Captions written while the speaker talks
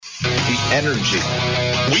energy.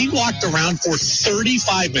 We walked around for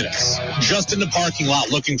 35 minutes just in the parking lot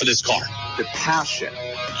looking for this car. The passion.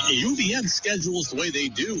 UVM schedules the way they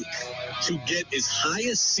do to get as high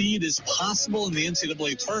a seed as possible in the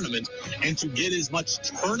NCAA tournament and to get as much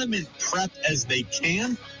tournament prep as they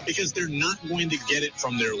can because they're not going to get it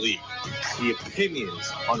from their league. The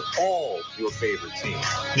opinions on all your favorite teams.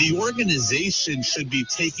 The organization should be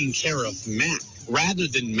taking care of Mac rather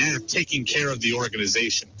than Mac taking care of the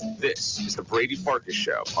organization. This is the Brady Farkas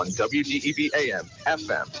Show on WDEV AM,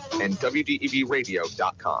 FM, and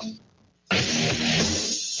WDEVradio.com.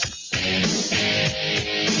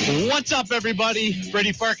 What's up, everybody?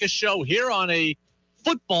 Brady Farkas Show here on a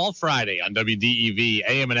Football Friday on WDEV,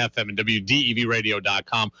 AM and FM, and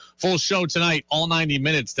WDEVradio.com. Full show tonight, all 90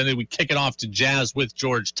 minutes. Then we kick it off to Jazz with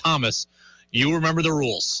George Thomas. You remember the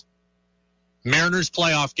rules. Mariners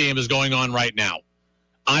playoff game is going on right now.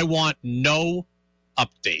 I want no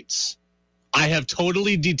updates. I have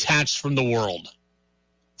totally detached from the world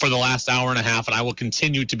for the last hour and a half, and I will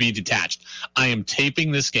continue to be detached. I am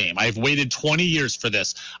taping this game. I have waited 20 years for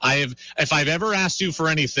this. If I've ever asked you for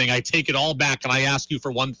anything, I take it all back, and I ask you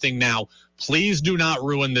for one thing now. Please do not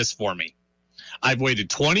ruin this for me. I've waited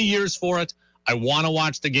 20 years for it. I want to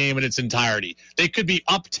watch the game in its entirety. They could be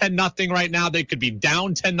up 10-0 right now. They could be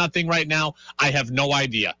down 10-0 right now. I have no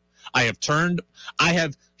idea.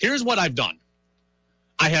 Here's what I've done.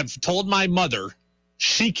 I have told my mother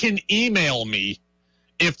she can email me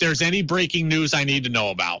if there's any breaking news I need to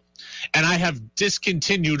know about. And I have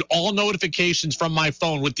discontinued all notifications from my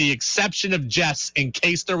phone with the exception of Jess in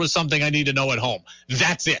case there was something I need to know at home.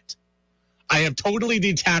 That's it. I have totally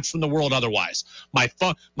detached from the world otherwise. My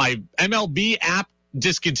MLB app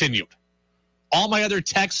discontinued. All my other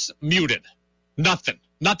texts muted. Nothing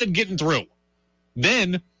getting through.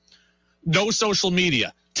 Then, no social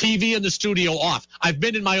media. TV in the studio off. I've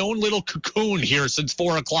been in my own little cocoon here since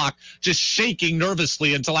 4 o'clock, just shaking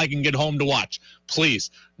nervously until I can get home to watch.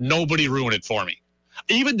 Please, nobody ruin it for me.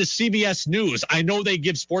 Even the CBS News, I know they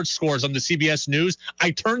give sports scores on the CBS News.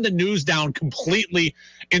 I turned the news down completely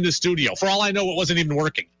in the studio. For all I know, it wasn't even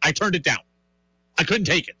working. I turned it down. I couldn't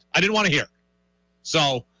take it. I didn't want to hear.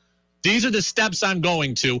 So these are the steps I'm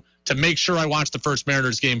going to make sure I watch the first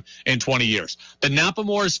Mariners game in 20 years. The Napa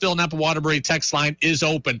Morrisville, Napa Waterbury text line is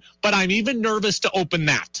open, but I'm even nervous to open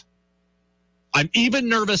that. I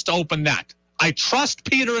trust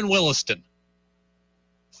Peter in Williston.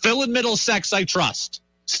 Phil in Middlesex, I trust.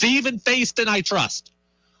 Steve in Fayston, I trust.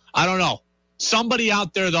 I don't know. Somebody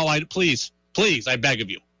out there, though, please, I beg of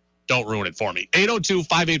you, don't ruin it for me.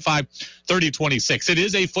 802-585-3026. It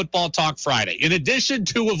is a Football Talk Friday. In addition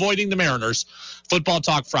to avoiding the Mariners, Football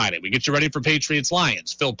Talk Friday. We get you ready for Patriots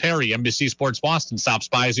Lions. Phil Perry, NBC Sports Boston, stops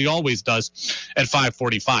by as he always does at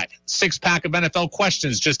 5:45. 6-pack of NFL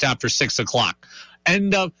questions just after 6 o'clock.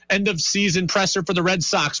 End of season presser for the Red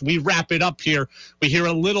Sox. We wrap it up here. We hear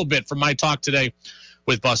a little bit from my talk today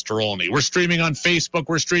with Buster Olney. We're streaming on Facebook.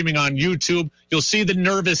 We're streaming on YouTube. You'll see the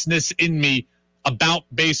nervousness in me about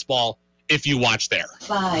baseball if you watch there.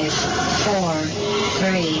 5, 4,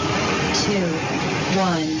 3, 2,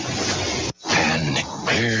 1. And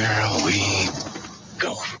here we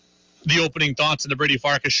go. The opening thoughts of the Brady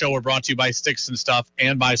Farkas Show are brought to you by Sticks and Stuff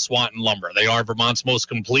and by Swanton Lumber. They are Vermont's most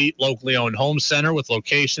complete locally owned home center with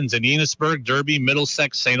locations in Enosburg, Derby,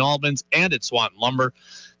 Middlesex, St. Albans, and at Swanton Lumber.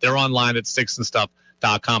 They're online at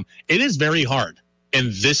sticksandstuff.com. It is very hard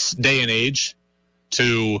in this day and age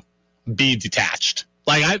to be detached.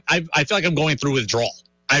 Like I feel like I'm going through withdrawal.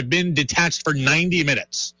 I've been detached for 90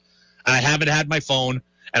 minutes, and I haven't had my phone,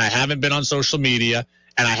 and I haven't been on social media,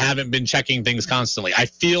 and I haven't been checking things constantly. I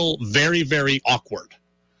feel very, very awkward.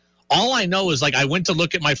 All I know is, like, I went to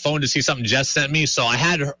look at my phone to see something Jess sent me, so I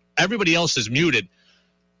had everybody else is muted,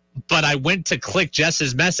 but I went to click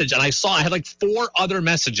Jess's message, and I had like 4 other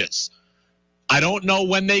messages. I don't know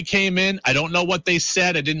when they came in. I don't know what they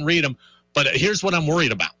said. I didn't read them, but here's what I'm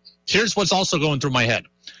worried about. Here's what's also going through my head.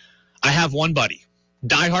 I have one buddy,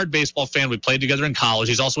 diehard baseball fan. We played together in college.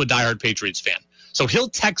 He's also a diehard Patriots fan. So he'll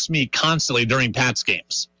text me constantly during Pat's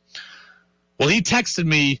games. Well, he texted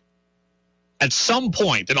me at some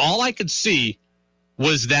point, and all I could see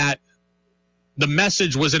was that the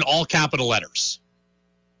message was in all capital letters.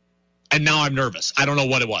 And now I'm nervous. I don't know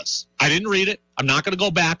what it was. I didn't read it. I'm not going to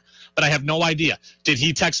go back, but I have no idea. Did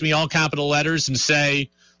he text me all capital letters and say,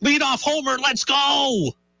 "Lead off homer, let's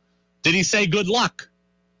go"? Did he say good luck?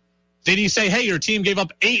 Did he say, hey, your team gave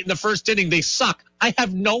up 8 in the first inning, they suck? I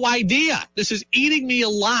have no idea. This is eating me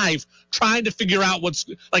alive, trying to figure out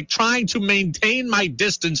trying to maintain my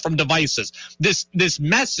distance from devices. This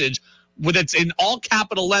message that's in all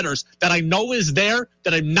capital letters that I know is there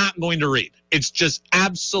that I'm not going to read. It's just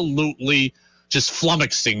absolutely just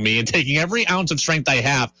flummoxing me and taking every ounce of strength I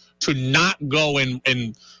have to not go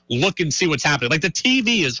and look and see what's happening. Like the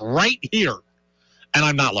TV is right here, and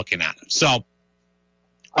I'm not looking at it. So, all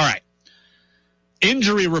right.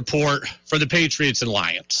 Injury report for the Patriots and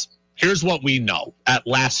Lions. Here's what we know at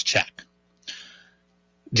last check.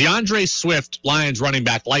 DeAndre Swift, Lions running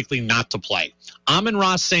back, likely not to play.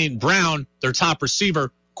 Amon-Ra St. Brown, their top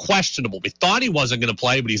receiver, questionable. We thought he wasn't going to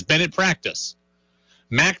play, but he's been at practice.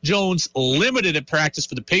 Mac Jones limited at practice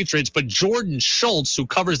for the Patriots, but Jordan Schultz, who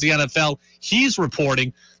covers the NFL, he's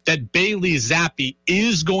reporting that Bailey Zappe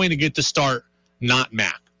is going to get the start, not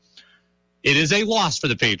Mac. It is a loss for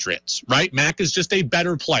the Patriots, right? Mac is just a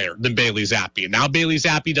better player than Bailey Zappe. And now Bailey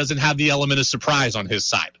Zappe doesn't have the element of surprise on his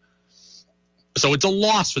side. So it's a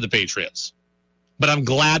loss for the Patriots. But I'm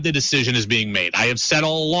glad the decision is being made. I have said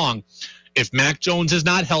all along, if Mac Jones is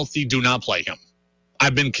not healthy, do not play him.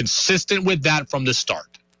 I've been consistent with that from the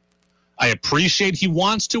start. I appreciate he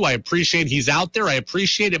wants to. I appreciate he's out there. I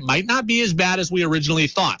appreciate it might not be as bad as we originally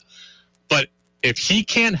thought. But if he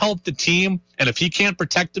can't help the team and if he can't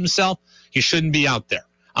protect himself, he shouldn't be out there.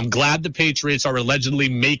 I'm glad the Patriots are allegedly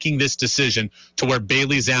making this decision to where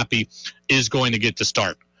Bailey Zappe is going to get the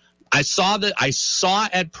start. I saw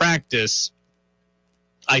at practice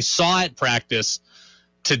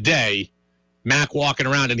today, Mac walking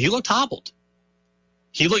around, and he looked hobbled.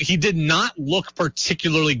 He did not look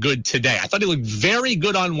particularly good today. I thought he looked very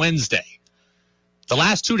good on Wednesday. The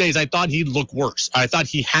last 2 days, I thought he'd look worse. I thought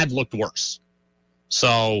he had looked worse.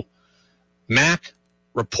 So, Mac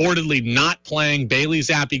reportedly not playing, Bailey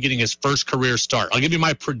Zappe getting his first career start. I'll give you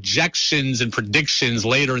my projections and predictions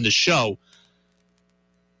later in the show.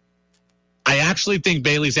 I actually think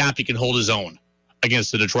Bailey Zappe can hold his own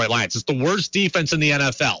against the Detroit Lions. It's the worst defense in the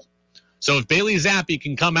NFL. So if Bailey Zappe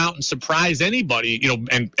can come out and surprise anybody,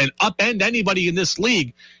 and upend anybody in this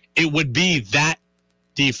league, it would be that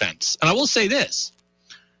defense. And I will say this,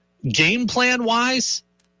 game plan wise,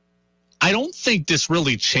 I don't think this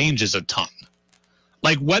really changes a ton.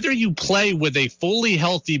 Like whether you play with a fully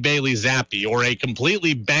healthy Bailey Zappe or a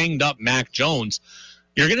completely banged up Mac Jones,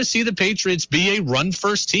 you're going to see the Patriots be a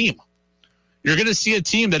run-first team. You're going to see a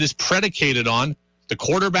team that is predicated on the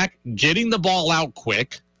quarterback getting the ball out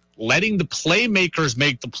quick, letting the playmakers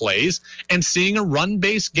make the plays, and seeing a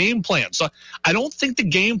run-based game plan. So I don't think the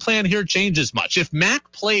game plan here changes much. If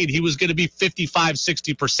Mac played, he was going to be 55,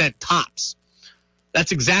 60% tops.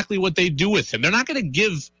 That's exactly what they do with him. They're not going to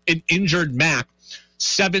give an injured Mac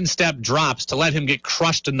 7-step drops to let him get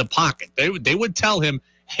crushed in the pocket. They would tell him,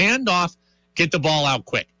 hand off, get the ball out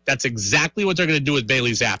quick. That's exactly what they're going to do with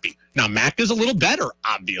Bailey Zappe. Now, Mac is a little better,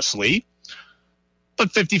 obviously, but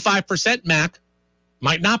 55% Mac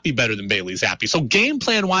might not be better than Bailey Zappe. So game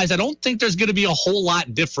plan-wise, I don't think there's going to be a whole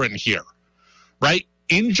lot different here, right?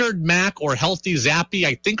 Injured Mac or healthy Zappe,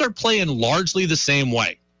 I think, are playing largely the same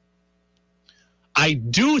way. I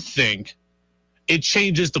do think it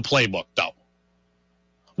changes the playbook, though.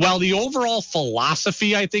 While the overall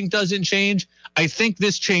philosophy, I think, doesn't change, I think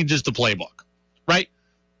this changes the playbook, right?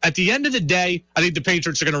 At the end of the day, I think the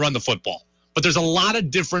Patriots are going to run the football. But there's a lot of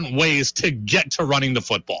different ways to get to running the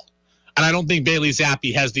football. And I don't think Bailey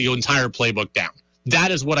Zappe has the entire playbook down. That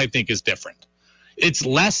is what I think is different. It's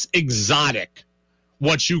less exotic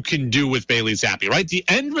what you can do with Bailey Zappe, right? The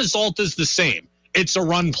end result is the same. It's a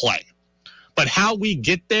run play. But how we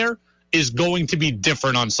get there is going to be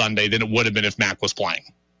different on Sunday than it would have been if Mac was playing.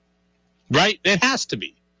 Right? It has to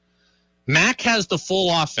be. Mac has the full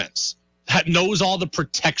offense that knows all the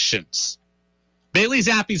protections. Bailey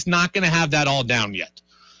Zappe's not going to have that all down yet.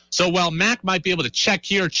 So while Mac might be able to check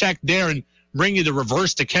here, check there, and bring you the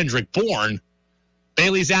reverse to Kendrick Bourne,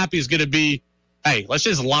 Bailey Zappe is going to be, hey, let's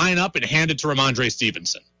just line up and hand it to Ramondre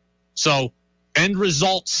Stevenson. So end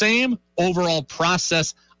result same, overall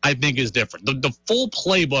process I think is different. The full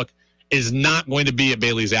playbook is not going to be at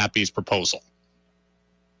Bailey Zappe's proposal.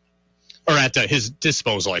 Or at his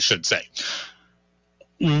disposal, I should say.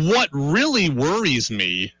 What really worries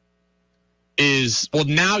me is, well,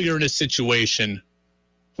 now you're in a situation,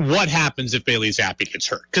 what happens if Bailey Zappe gets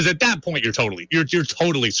hurt? Because at that point, you're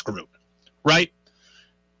totally screwed, right?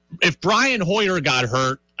 If Brian Hoyer got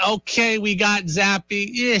hurt, okay, we got Zappe.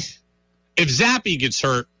 If Zappe gets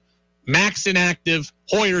hurt, Mac's inactive,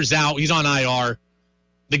 Hoyer's out, he's on IR.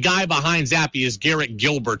 The guy behind Zappe is Garrett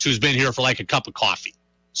Gilbert, who's been here for like a cup of coffee.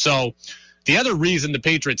 So the other reason the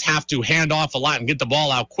Patriots have to hand off a lot and get the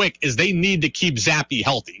ball out quick is they need to keep Zappe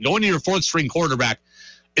healthy. Going to your fourth-string quarterback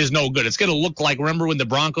is no good. It's going to look like, remember when the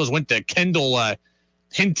Broncos went to Kendall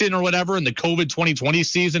Hinton or whatever in the COVID 2020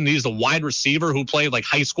 season. He's the wide receiver who played like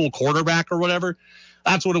high school quarterback or whatever.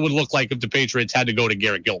 That's what it would look like if the Patriots had to go to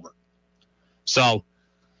Garrett Gilbert. So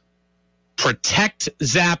protect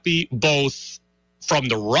Zappe both from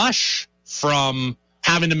the rush, from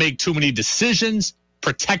having to make too many decisions,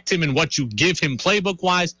 protect him in what you give him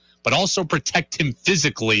playbook-wise, but also protect him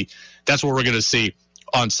physically. That's what we're going to see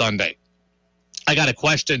on Sunday. I got a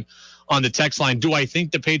question on the text line. Do I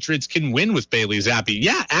think the Patriots can win with Bailey Zappe?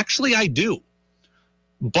 Yeah, actually I do.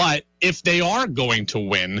 But if they are going to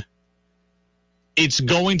win, it's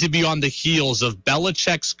going to be on the heels of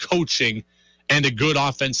Belichick's coaching and a good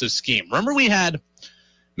offensive scheme. Remember we had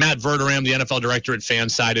Matt Verderam, the NFL director at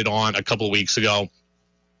FanSided, on a couple of weeks ago,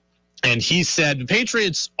 and he said the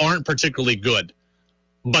Patriots aren't particularly good,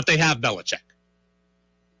 but they have Belichick.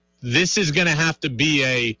 This is going to have to be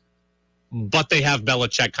a but they have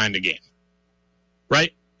Belichick kind of game,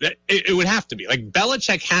 right? It would have to be. Like,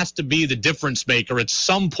 Belichick has to be the difference maker at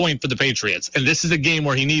some point for the Patriots, and this is a game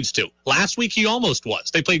where he needs to. Last week he almost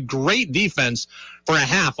was. They played great defense for a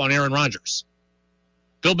half on Aaron Rodgers.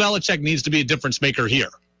 Bill Belichick needs to be a difference maker here.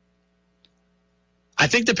 I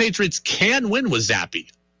think the Patriots can win with Zappe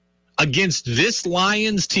against this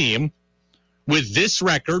Lions team with this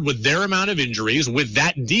record, with their amount of injuries, with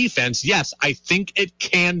that defense. Yes, I think it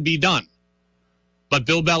can be done. But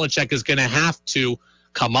Bill Belichick is going to have to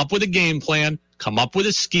come up with a game plan, come up with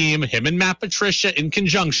a scheme, him and Matt Patricia in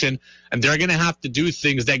conjunction, and they're going to have to do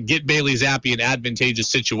things that get Bailey Zappe in advantageous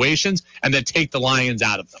situations and that take the Lions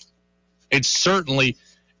out of them. It certainly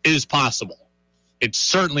is possible. It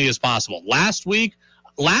certainly is possible. Last week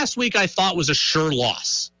I thought was a sure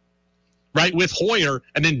loss, right? With Hoyer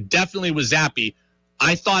and then definitely with Zappe.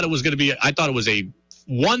 I thought it was a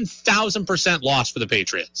 1,000% loss for the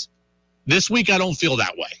Patriots. This week I don't feel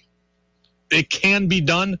that way. It can be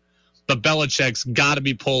done, but Belichick's got to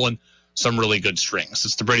be pulling some really good strings.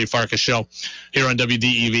 It's the Brady Farkas Show here on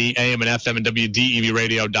WDEV, AM and FM, and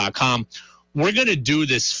WDEVradio.com. We're going to do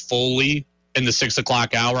this fully in the 6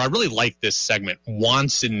 o'clock hour. I really like this segment,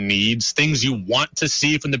 wants and needs, things you want to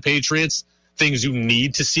see from the Patriots, things you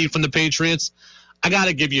need to see from the Patriots. I got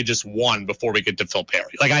to give you just one before we get to Phil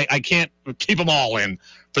Perry. Like, I can't keep them all in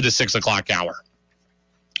for the 6 o'clock hour.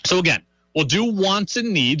 So again, we'll do wants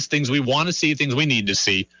and needs, things we want to see, things we need to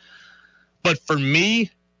see. But for me,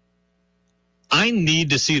 I need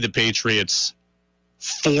to see the Patriots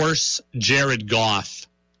force Jared Goff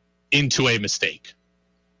into a mistake.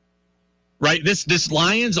 Right? This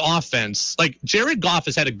Lions offense, like, Jared Goff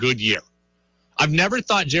has had a good year. I've never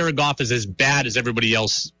thought Jared Goff is as bad as everybody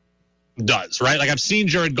else does, right? Like, I've seen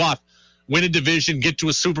Jared Goff win a division, get to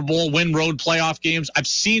a Super Bowl, win road playoff games. I've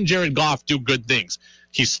seen Jared Goff do good things.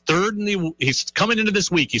 He's coming into this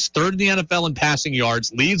week, he's third in the NFL in passing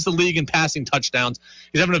yards, leads the league in passing touchdowns.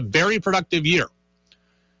 He's having a very productive year.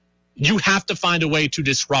 You have to find a way to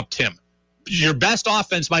disrupt him. Your best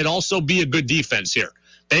offense might also be a good defense here.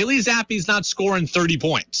 Bailey Zappe's not scoring 30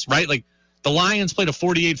 points, right? Like, the Lions played a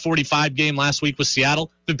 48-45 game last week with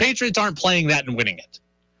Seattle. The Patriots aren't playing that and winning it.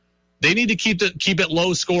 They need to keep it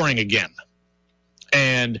low scoring again.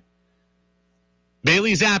 And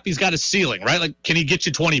Bailey Zappe's got a ceiling, right? Like, can he get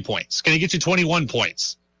you 20 points? Can he get you 21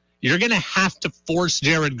 points? You're going to have to force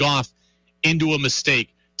Jared Goff into a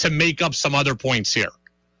mistake to make up some other points here.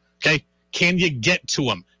 Okay? Can you get to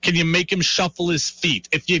him? Can you make him shuffle his feet?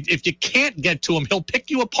 If you can't get to him, he'll pick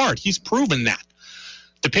you apart. He's proven that.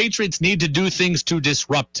 The Patriots need to do things to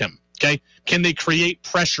disrupt him. Okay? Can they create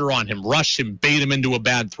pressure on him, rush him, bait him into a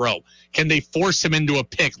bad throw? Can they force him into a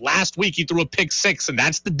pick? Last week he threw a pick 6, and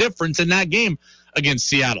that's the difference in that game against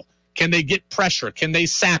Seattle. Can they get pressure? Can they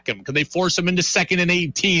sack him? Can they force him into 2nd and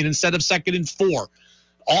 18 instead of 2nd and 4?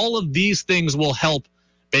 All of these things will help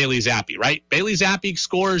Bailey Zappe, right? Bailey Zappe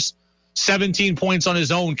scores 17 points on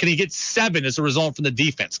his own. Can he get 7 as a result from the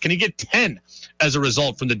defense? Can he get 10 as a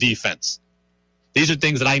result from the defense? These are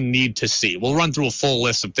things that I need to see. We'll run through a full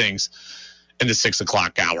list of things in the 6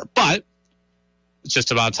 o'clock hour. But it's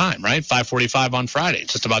just about time, right? 5:45 on Friday.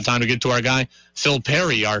 It's just about time to get to our guy, Phil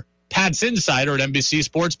Perry, our Pats insider at NBC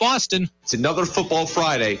Sports Boston. It's another Football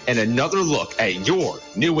Friday and another look at your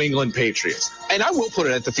New England Patriots. And I will put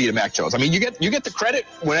it at the feet of Mac Jones. I mean, you get the credit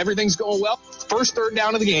when everything's going well. First third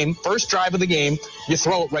down of the game, first drive of the game, you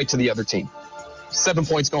throw it right to the other team. 7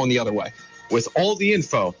 points going the other way. With all the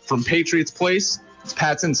info from Patriots Place, it's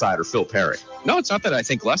Pats insider Phil Perry. No, it's not that I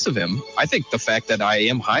think less of him. I think the fact that I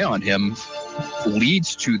am high on him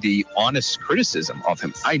leads to the honest criticism of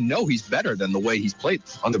him. I know he's better than the way he's played.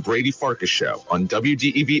 On the Brady Farkas Show on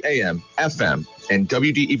WDEV AM, FM, and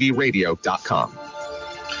WDEVradio.com.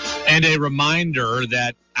 And a reminder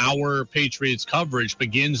that our Patriots coverage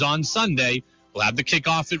begins on Sunday. We'll have the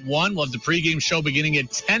kickoff at 1. We'll have the pregame show beginning at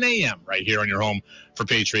 10 a.m. right here on your home for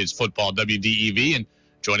Patriots football, WDEV. And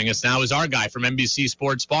joining us now is our guy from NBC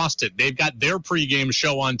Sports Boston. They've got their pregame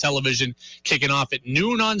show on television kicking off at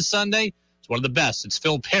noon on Sunday. It's one of the best. It's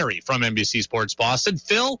Phil Perry from NBC Sports Boston.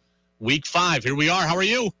 Phil, week 5. Here we are. How are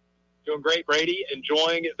you? Doing great, Brady.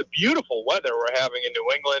 Enjoying the beautiful weather we're having in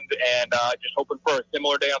New England, and just hoping for a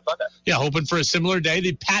similar day on Sunday. Yeah, hoping for a similar day.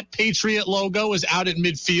 The Pat Patriot logo is out at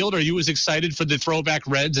midfield. Are you as excited for the throwback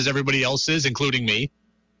Reds as everybody else is, including me?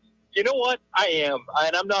 You know what? I am,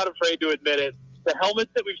 and I'm not afraid to admit it. The helmets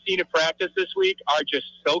that we've seen in practice this week are just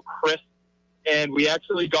so crisp, and we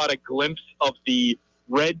actually got a glimpse of the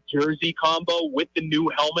red jersey combo with the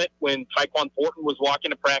new helmet when Tyquan Thornton was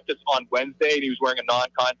walking to practice on Wednesday and he was wearing a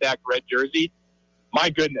non-contact red jersey. My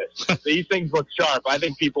goodness, these things look sharp. I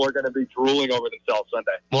think people are going to be drooling over themselves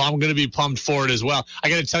Sunday. Well, I'm going to be pumped for it as well. I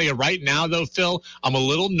got to tell you right now, though, Phil, I'm a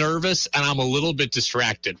little nervous and I'm a little bit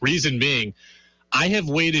distracted. Reason being, I have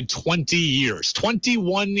waited 21 years,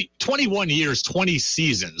 20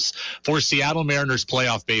 seasons for Seattle Mariners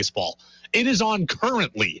playoff baseball. It is on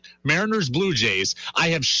currently, Mariners Blue Jays.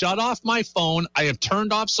 I have shut off my phone. I have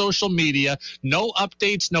turned off social media. No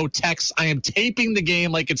updates, no texts. I am taping the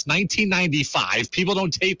game like it's 1995. People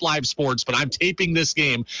don't tape live sports, but I'm taping this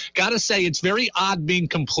game. Gotta say, it's very odd being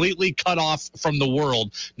completely cut off from the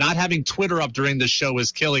world. Not having Twitter up during the show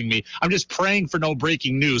is killing me. I'm just praying for no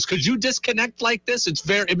breaking news. Could you disconnect like this?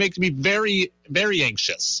 It makes me very, very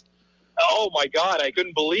anxious. Oh, my God. I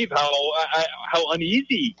couldn't believe how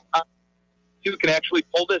uneasy you can actually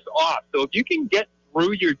pull this off. So if you can get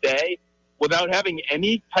through your day without having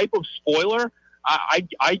any type of spoiler, I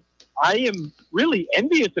am really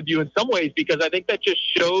envious of you in some ways, because I think that just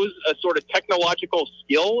shows a sort of technological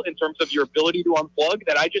skill in terms of your ability to unplug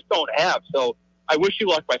that I just don't have. So I wish you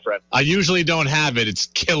luck, my friend. I usually don't have it. It's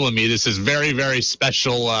killing me. This is very, very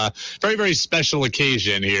special, very, very special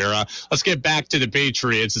occasion here. Let's get back to the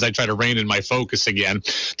Patriots as I try to rein in my focus again.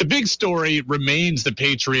 The big story remains the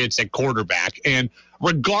Patriots at quarterback. And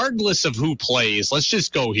regardless of who plays, let's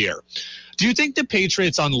just go here. Do you think the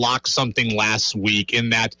Patriots unlocked something last week in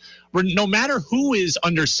that no matter who is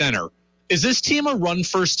under center, is this team a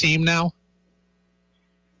run-first team now?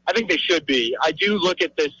 I think they should be. I do look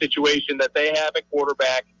at this situation that they have at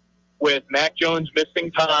quarterback with Mac Jones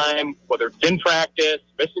missing time, whether it's in practice,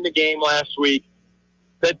 missing the game last week,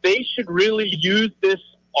 that they should really use this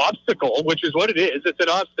obstacle, which is what it is. It's an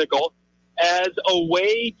obstacle, as a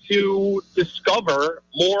way to discover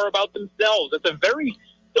more about themselves. It's a very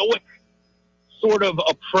stoic sort of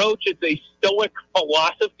approach. It's a stoic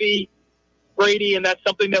philosophy, Brady, and that's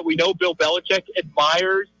something that we know Bill Belichick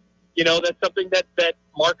admires. You know, that's something that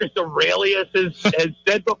Marcus Aurelius has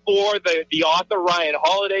said before. The author, Ryan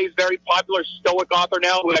Holiday, is a very popular Stoic author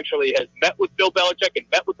now, who actually has met with Bill Belichick and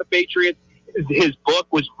met with the Patriots. His book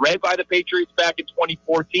was read by the Patriots back in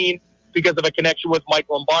 2014 because of a connection with Mike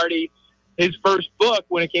Lombardi. His first book,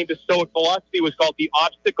 when it came to Stoic philosophy, was called The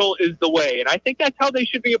Obstacle is the Way. And I think that's how they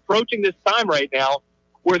should be approaching this time right now,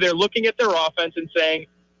 where they're looking at their offense and saying,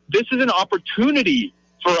 this is an opportunity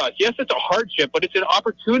for us. Yes, it's a hardship, but it's an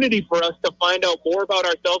opportunity for us to find out more about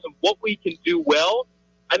ourselves and what we can do well.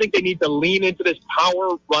 I think they need to lean into this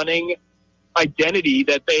power running identity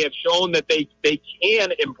that they have shown that they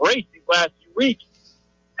can embrace these last few weeks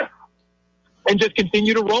and just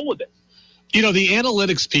continue to roll with it. You know, the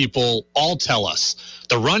analytics people all tell us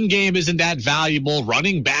the run game isn't that valuable.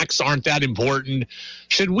 Running backs aren't that important.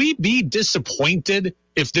 Should we be disappointed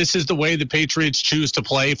if this is the way the Patriots choose to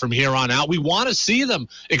play from here on out? We want to see them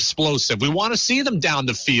explosive. We want to see them down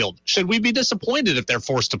the field. Should we be disappointed if they're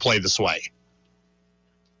forced to play this way?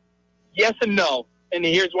 Yes and no. And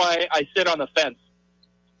here's why I sit on the fence.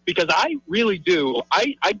 Because I really do.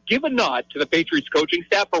 I give a nod to the Patriots coaching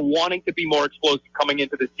staff for wanting to be more explosive coming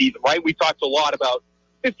into the season, right? We talked a lot about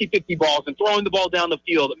 50-50 balls and throwing the ball down the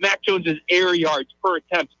field. Mac Jones's air yards per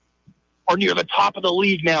attempt are near the top of the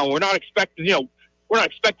league now. We're not expecting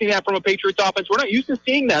that from a Patriots offense. We're not used to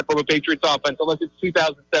seeing that from a Patriots offense unless it's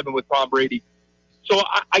 2007 with Tom Brady. So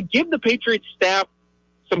I give the Patriots staff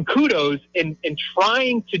some kudos in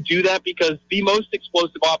trying to do that, because the most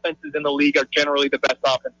explosive offenses in the league are generally the best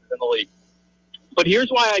offenses in the league. But here's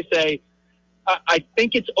why I say I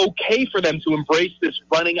think it's okay for them to embrace this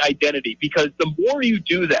running identity, because the more you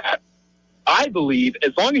do that, I believe,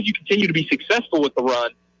 as long as you continue to be successful with the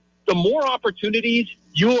run, the more opportunities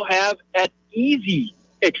you'll have at easy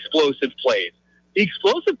explosive plays. The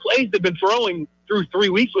explosive plays they've been throwing through 3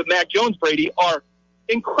 weeks with Mac Jones, Brady, are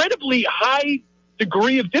incredibly high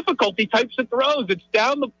degree of difficulty types of throws. It's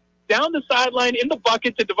down down the sideline in the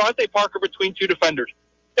bucket to Devontae Parker between two defenders.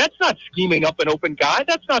 That's not scheming up an open guy.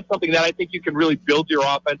 That's not something that I think you can really build your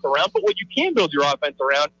offense around. But what you can build your offense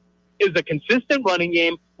around is a consistent running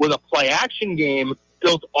game with a play-action game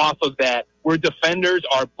built off of that, where defenders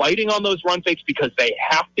are biting on those run fakes because they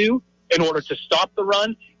have to in order to stop the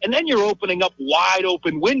run. And then you're opening up wide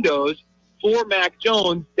open windows for Mac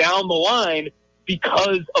Jones down the line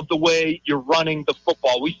because of the way you're running the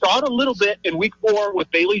football. We saw it a little bit in week 4 with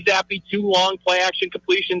Bailey Zappe, 2 long play-action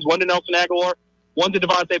completions, one to Nelson Aguilar, one to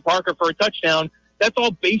Devontae Parker for a touchdown. That's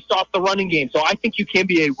all based off the running game. So I think you can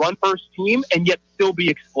be a run-first team and yet still be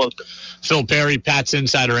explosive. Phil Perry, Pat's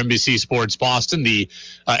Insider, NBC Sports Boston. The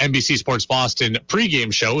NBC Sports Boston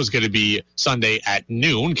pregame show is going to be Sunday at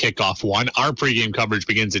noon, kickoff 1. Our pregame coverage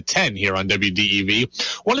begins at 10 here on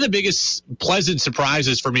WDEV. One of the biggest pleasant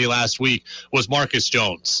surprises for me last week was Marcus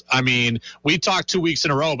Jones. I mean, we talked 2 weeks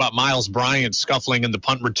in a row about Miles Bryant scuffling in the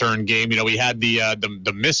punt return game. You know, we had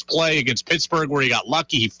the misplay against Pittsburgh where he got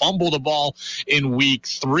lucky. He fumbled the ball in week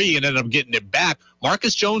 3 and ended up getting it back.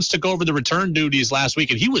 Marcus Jones took over the return duties last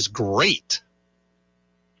week, and he was great.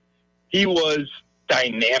 He was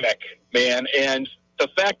dynamic, man. And the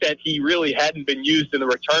fact that he really hadn't been used in the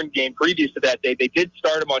return game previous to that day, they did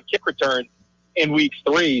start him on kick return in week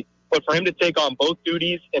 3. But for him to take on both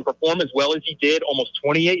duties and perform as well as he did, almost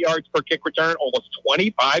 28 yards per kick return, almost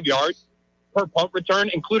 25 yards per punt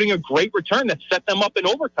return, including a great return that set them up in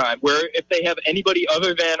overtime, where if they have anybody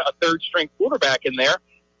other than a third-string quarterback in there,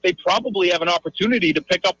 they probably have an opportunity to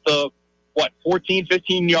pick up the, 14,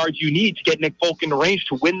 15 yards you need to get Nick Folk into range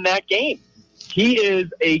to win that game. He is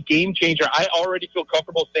a game changer. I already feel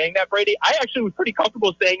comfortable saying that, Brady. I actually was pretty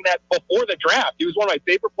comfortable saying that before the draft. He was one of my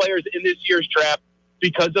favorite players in this year's draft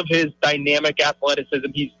because of his dynamic athleticism.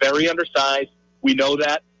 He's very undersized. We know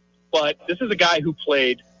that. But this is a guy who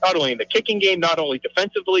played not only in the kicking game, not only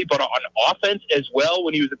defensively, but on offense as well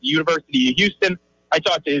when he was at the University of Houston. I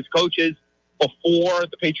talked to his coaches before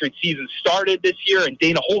the Patriots season started this year, and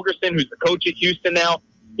Dana Holgorsen, who's the coach at Houston now,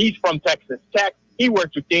 he's from Texas Tech. He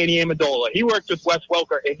worked with Danny Amendola. He worked with Wes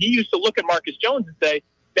Welker, and he used to look at Marcus Jones and say,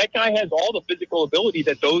 that guy has all the physical ability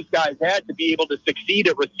that those guys had to be able to succeed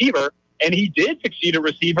at receiver, and he did succeed at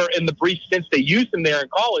receiver in the brief stints they used him there in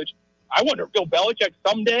college. I wonder if Bill Belichick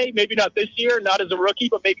someday, maybe not this year, not as a rookie,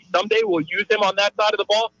 but maybe someday will use him on that side of the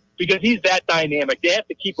ball because he's that dynamic. They have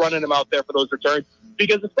to keep running him out there for those returns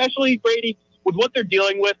because especially, Brady, with what they're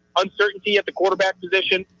dealing with, uncertainty at the quarterback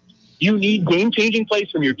position, you need game-changing plays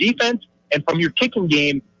from your defense and from your kicking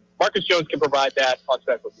game. Marcus Jones can provide that on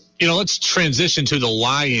special teams. You know, let's transition to the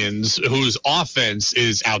Lions, whose offense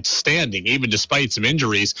is outstanding, even despite some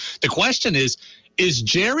injuries. The question is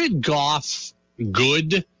Jared Goff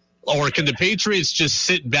good, or can the Patriots just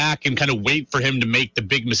sit back and kind of wait for him to make the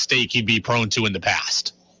big mistake he'd be prone to in the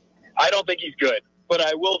past? I don't think he's good. But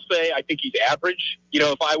I will say I think he's average. You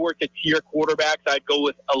know, if I were to tier quarterbacks, I'd go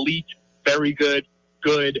with elite, very good,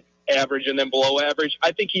 good, average, and then below average.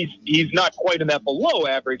 I think he's not quite in that below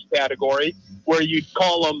average category where you'd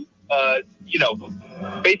call him,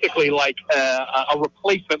 basically like a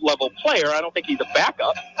replacement level player. I don't think he's a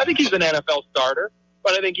backup. I think he's an NFL starter,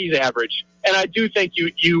 but I think he's average. And I do think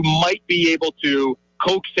you might be able to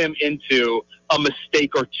coax him into a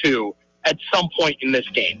mistake or two at some point in this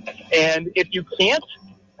game. And if you can't,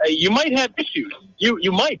 you might have issues.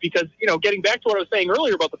 You might, because, getting back to what I was saying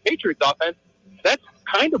earlier about the Patriots offense, that's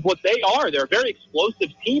kind of what they are. They're a very explosive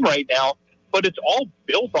team right now, but it's all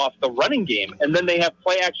built off the running game. And then they have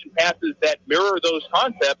play-action passes that mirror those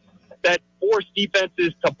concepts that force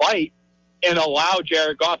defenses to bite and allow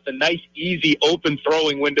Jared Goff the nice, easy, open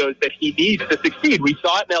throwing windows that he needs to succeed. We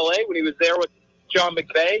saw it in L.A. when he was there with John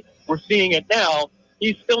McVay. We're seeing it now.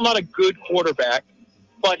 He's still not a good quarterback,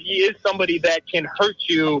 but he is somebody that can hurt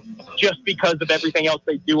you just because of everything else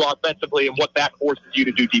they do offensively and what that forces you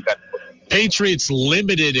to do defensively. Patriots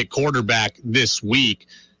limited at quarterback this week.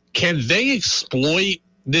 Can they exploit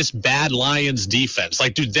this bad Lions defense?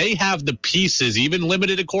 Like, do they have the pieces, even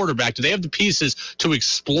limited at quarterback, do they have the pieces to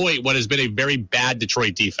exploit what has been a very bad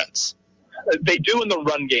Detroit defense? They do in the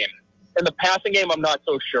run game. In the passing game, I'm not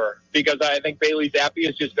so sure because I think Bailey Zappe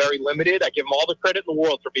is just very limited. I give him all the credit in the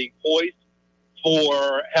world for being poised,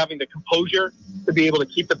 for having the composure to be able to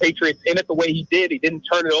keep the Patriots in it the way he did. He didn't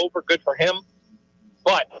turn it over. Good for him.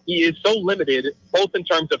 But he is so limited, both in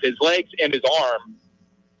terms of his legs and his arm,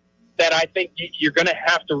 that I think you're going to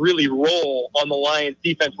have to really roll on the Lions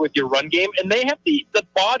defense with your run game. And they have the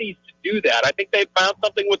bodies to do that. I think they've found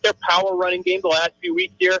something with their power running game the last few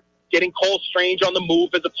weeks here, getting Cole Strange on the move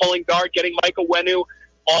as a pulling guard, getting Michael Wenu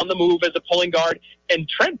on the move as a pulling guard. And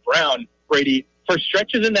Trent Brown, Brady, for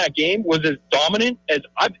stretches in that game was as dominant as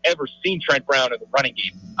I've ever seen Trent Brown in the running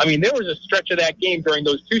game. I mean, there was a stretch of that game during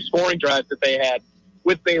those 2 scoring drives that they had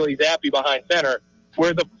with Bailey Zappe behind center,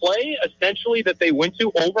 where the play essentially that they went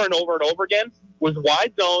to over and over and over again was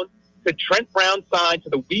wide zone to Trent Brown's side, to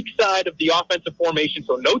the weak side of the offensive formation,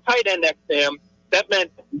 so no tight end next to him. That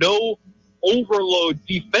meant no overload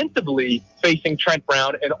defensively facing Trent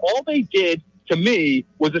Brown, and all they did to me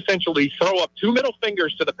was essentially throw up 2 middle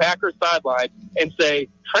fingers to the Packers sideline and say,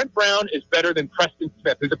 Trent Brown is better than Preston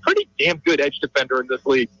Smith, who's a pretty damn good edge defender in this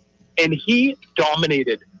league. And he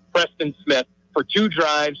dominated Preston Smith for 2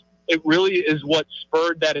 drives. It really is what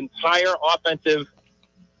spurred that entire offensive,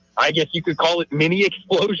 I guess you could call it mini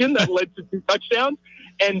explosion that led to 2 touchdowns.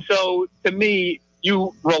 And so to me,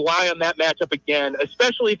 you rely on that matchup again,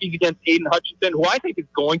 especially if he's against Aiden Hutchinson, who I think is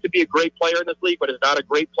going to be a great player in this league, but is not a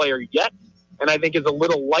great player yet. And I think is a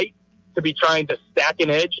little light to be trying to stack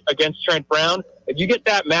an edge against Trent Brown. If you get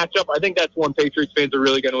that matchup, I think that's one Patriots fans are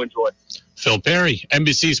really going to enjoy. Phil Perry,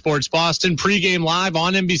 NBC Sports Boston, pregame live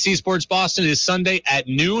on NBC Sports Boston is Sunday at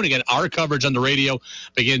noon. Again, our coverage on the radio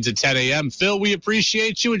begins at 10 a.m. Phil, we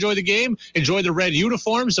appreciate you. Enjoy the game. Enjoy the red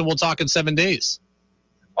uniforms, and we'll talk in 7 days.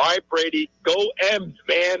 All right, Brady, go M's,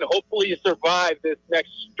 man. Hopefully you survive this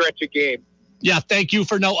next stretch of games. Yeah, thank you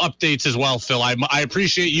for no updates as well, Phil. I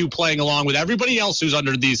appreciate you playing along with everybody else who's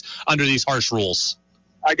under these harsh rules.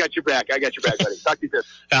 I got your back, buddy. Talk to you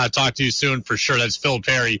soon. Talk to you soon for sure. That's Phil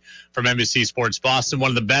Perry from NBC Sports Boston.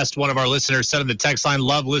 One of the best. One of our listeners said on the text line,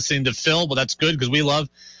 love listening to Phil. Well, that's good because we love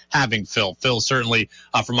having Phil. Phil certainly,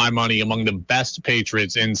 for my money, among the best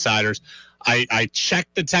Patriots insiders. I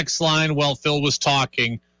checked the text line while Phil was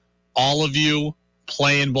talking. All of you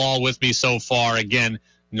playing ball with me so far. Again,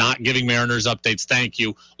 not giving Mariners updates. Thank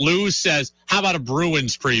you. Lou says, how about a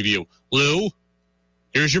Bruins preview? Lou,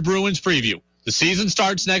 here's your Bruins preview. The season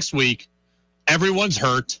starts next week. Everyone's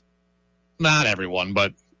hurt. Not everyone,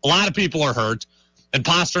 but a lot of people are hurt. And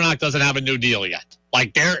Pasternak doesn't have a new deal yet.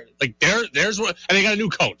 There's what, and they got a new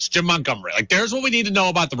coach, Jim Montgomery. There's what we need to know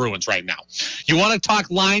about the Bruins right now. You want to talk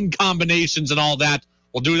line combinations and all that?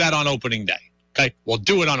 We'll do that on opening day. Okay, we'll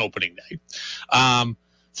do it on opening day.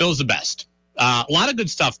 Phil's the best. A lot of good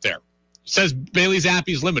stuff there. Says Bailey Zappe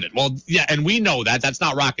is limited. Well, yeah, and we know that. That's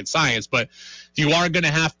not rocket science, but you are going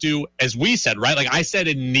to have to, as we said, right? I said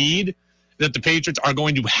in need that the Patriots are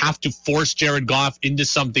going to have to force Jared Goff into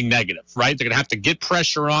something negative, right? They're going to have to get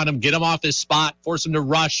pressure on him, get him off his spot, force him to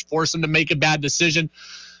rush, force him to make a bad decision.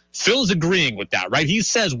 Phil's agreeing with that, right? He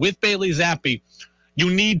says with Bailey Zappe,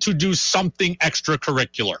 you need to do something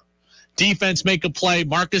extracurricular. Defense, make a play.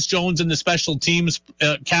 Marcus Jones in the special teams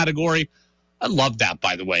category. I love that,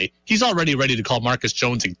 by the way. He's already ready to call Marcus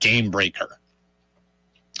Jones a game breaker.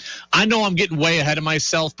 I know I'm getting way ahead of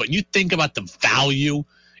myself, but you think about the value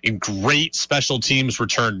in great special teams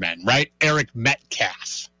return men, right? Eric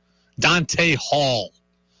Metcalf, Dante Hall,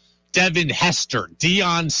 Devin Hester,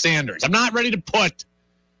 Deion Sanders. I'm not ready to put,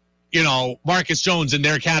 Marcus Jones in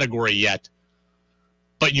their category yet,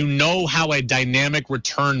 but you know how a dynamic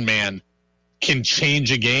return man can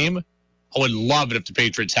change a game. I would love it if the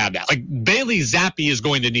Patriots have that. Bailey Zappe is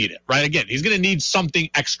going to need it, right? Again, he's going to need something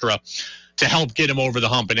extra to help get him over the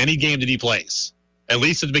hump in any game that he plays, at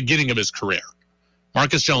least at the beginning of his career.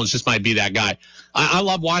 Marcus Jones just might be that guy. I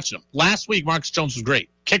love watching him. Last week, Marcus Jones was great.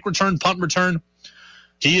 Kick return, punt return.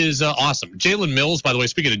 He is awesome. Jalen Mills, by the way,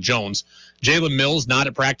 speaking of Jones, Jalen Mills not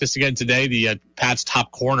at practice again today. The Pats'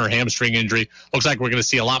 top corner hamstring injury. Looks like we're going to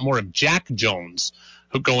see a lot more of Jack Jones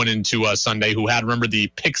going into Sunday, who had, remember, the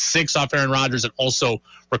pick 6 off Aaron Rodgers and also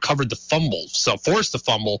recovered the fumble. So forced the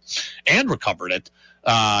fumble and recovered it.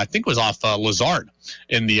 I think it was off Lazard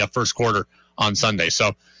in the first quarter on Sunday.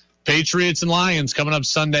 So Patriots and Lions coming up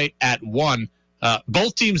Sunday at 1.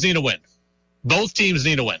 Both teams need a win. Both teams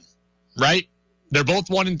need a win, right? They're both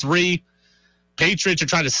 1-3. Patriots are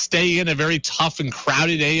trying to stay in a very tough and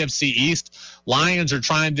crowded AFC East. Lions are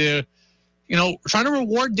trying to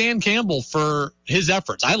reward Dan Campbell for his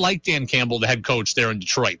efforts. I like Dan Campbell, the head coach there in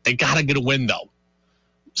Detroit. They got to get a win, though.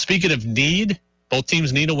 Speaking of need, both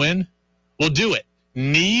teams need a win. We'll do it.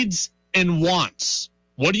 Needs and wants.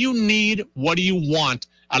 What do you need? What do you want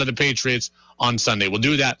out of the Patriots on Sunday? We'll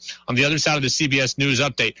do that on the other side of the CBS News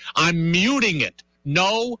update. I'm muting it.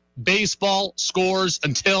 No baseball scores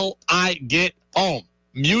until I get home.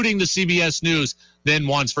 Muting the CBS News, then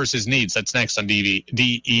wants versus needs. That's next on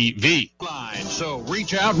DEV. So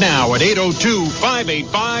reach out now at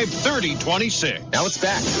 802-585-3026. Now it's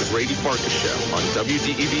back to the Brady Farkas Show on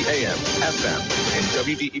WDEV AM, FM, and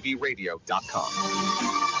WDEVradio.com.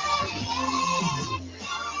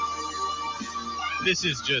 This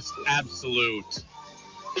is just absolute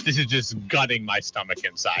This is just gutting my stomach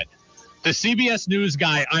inside. The CBS News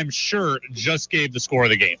guy, I'm sure, just gave the score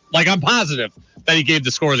of the game. Like, I'm positive that he gave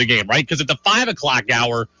the score of the game, right? Because at the 5 o'clock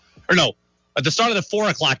hour, or no, at the start of the 4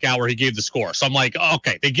 o'clock hour, he gave the score. So I'm like,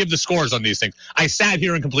 okay, they give the scores on these things. I sat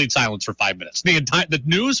here in complete silence for 5 minutes. The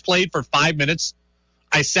news played for 5 minutes.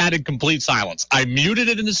 I sat in complete silence. I muted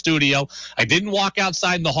it in the studio. I didn't walk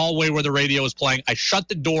outside in the hallway where the radio was playing. I shut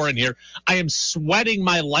the door in here. I am sweating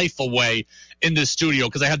my life away in this studio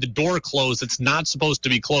because I had the door closed. It's not supposed to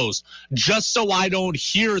be closed, just so I don't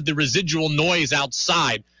hear the residual noise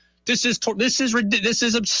outside. This is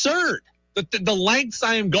absurd. The lengths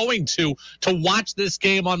I am going to watch this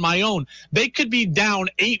game on my own. They could be down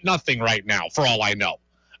 8-0 right now, for all I know.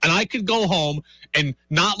 And I could go home and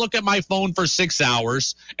not look at my phone for 6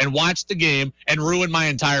 hours and watch the game and ruin my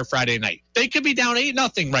entire Friday night. They could be down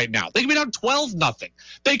 8-0 right now. They could be down 12-0.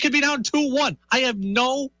 They could be down 2-1.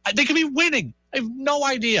 They could be winning. I have no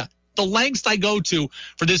idea. The lengths I go to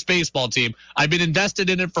for this baseball team. I've been invested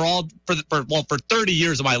in it for 30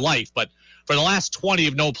 years of my life, but for the last 20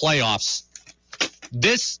 of no playoffs,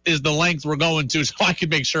 this is the length we're going to so I can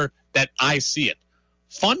make sure that I see it.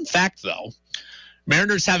 Fun fact, though,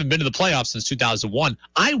 Mariners haven't been to the playoffs since 2001.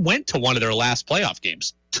 I went to one of their last playoff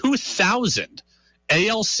games, 2000,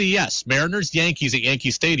 ALCS, Mariners-Yankees at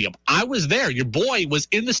Yankee Stadium. I was there. Your boy was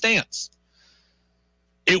in the stands.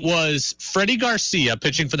 It was Freddie Garcia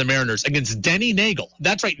pitching for the Mariners against Denny Nagel.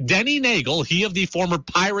 That's right, Denny Nagel, he of the former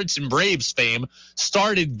Pirates and Braves fame,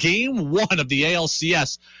 started Game 1 of the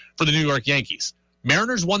ALCS for the New York Yankees.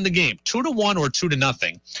 Mariners won the game 2-1 or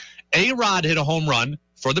 2-0. A-Rod hit a home run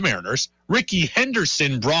for the Mariners. Ricky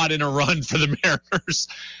Henderson brought in a run for the Mariners.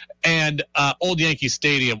 And Old Yankee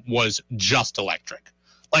Stadium was just electric.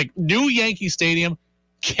 Like, new Yankee Stadium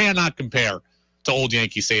cannot compare to Old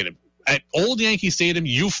Yankee Stadium. At Old Yankee Stadium,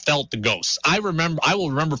 you felt the ghosts. I will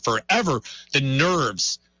remember forever the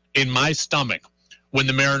nerves in my stomach when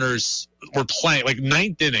the Mariners were playing, like,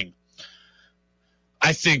 ninth inning.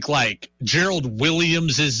 I think, like, Gerald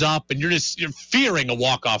Williams is up, and you're fearing a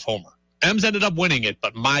walk-off homer. M's ended up winning it,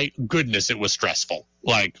 but my goodness, it was stressful.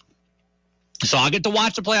 Like, so I'll get to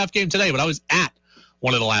watch the playoff game today, but I was at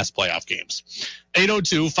one of the last playoff games.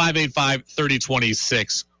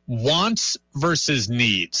 802-585-3026. Wants versus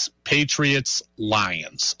needs. Patriots,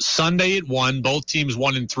 Lions. Sunday at 1. Both teams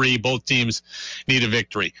 1-3. Both teams need a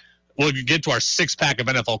victory. We'll get to our 6-pack of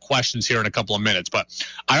NFL questions here in a couple of minutes, but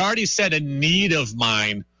I already said a need of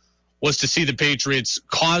mine was to see the Patriots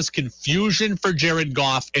cause confusion for Jared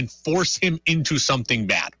Goff and force him into something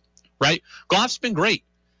bad, right? Goff's been great.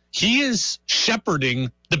 He is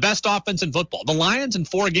shepherding the best offense in football. The Lions in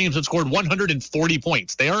 4 games have scored 140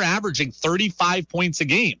 points. They are averaging 35 points a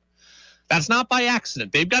game. That's not by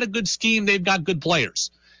accident. They've got a good scheme. They've got good players.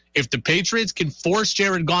 If the Patriots can force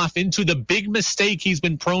Jared Goff into the big mistake he's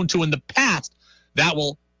been prone to in the past, that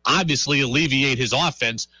will obviously alleviate his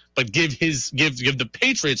offense, but give the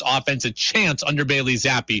Patriots offense a chance under Bailey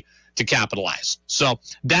Zappe to capitalize. So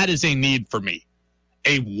that is a need for me.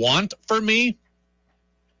 A want for me,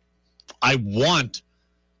 I want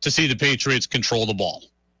to see the Patriots control the ball.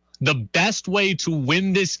 The best way to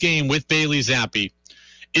win this game with Bailey Zappe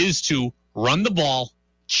is to run the ball,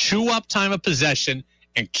 chew up time of possession,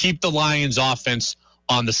 and keep the Lions offense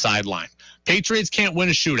on the sideline. Patriots can't win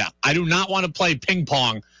a shootout. I do not want to play ping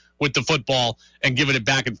pong with the football and giving it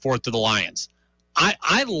back and forth to the Lions.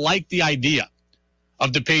 I like the idea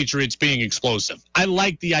of the Patriots being explosive. I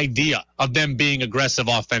like the idea of them being aggressive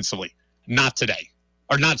offensively. Not today,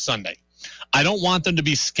 or not Sunday. I don't want them to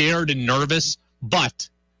be scared and nervous, but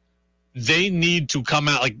they need to come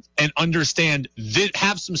out and understand,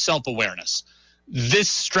 have some self-awareness. This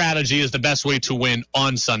strategy is the best way to win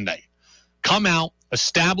on Sunday. Come out,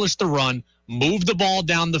 establish the run, move the ball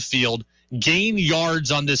down the field, gain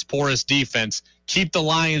yards on this porous defense, keep the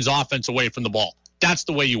Lions offense away from the ball. That's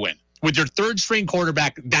the way you win. With your third-string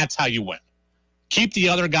quarterback, that's how you win. Keep the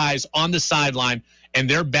other guys on the sideline, and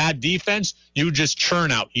their bad defense, you just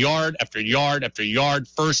churn out yard after yard after yard,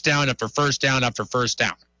 first down after first down after first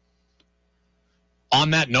down.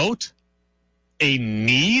 On that note, a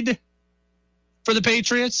need for the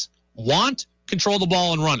Patriots, want, control the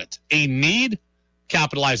ball and run it. A need,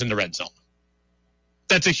 capitalize in the red zone.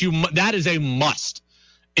 That is a must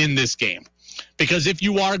in this game. Because if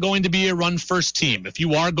you are going to be a run-first team, if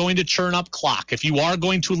you are going to churn up clock, if you are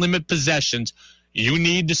going to limit possessions, you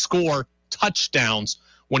need to score touchdowns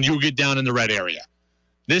when you get down in the red area.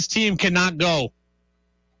 This team cannot go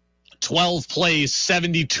 12 plays,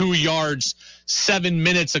 72 yards, 7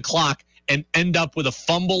 minutes of clock, and end up with a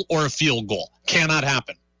fumble or a field goal. Cannot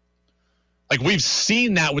happen. Like, we've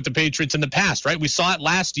seen that with the Patriots in the past, right? We saw it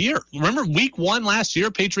last year. Remember week 1 last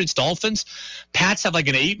year, Patriots-Dolphins? Pats have like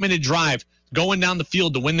an 8-minute drive going down the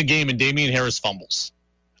field to win the game, and Damian Harris fumbles,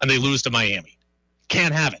 and they lose to Miami.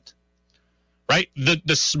 Can't have it, right?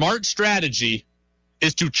 The smart strategy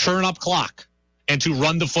is to churn up clock and to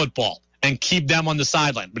run the football and keep them on the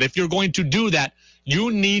sideline. But if you're going to do that,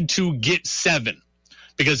 you need to get 7.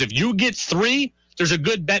 Because if you get 3, there's a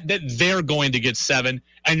good bet that they're going to get 7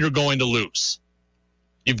 and you're going to lose.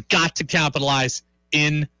 You've got to capitalize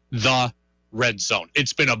in the red zone.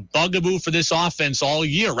 It's been a bugaboo for this offense all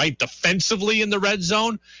year, right? Defensively in the red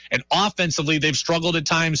zone and offensively, they've struggled at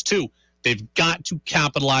times too. They've got to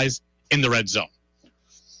capitalize in the red zone.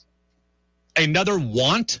 Another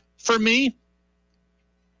want for me,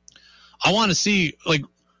 I want to see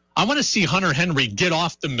Hunter Henry get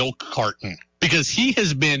off the milk carton because he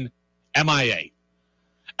has been MIA.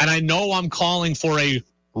 And I know I'm calling for a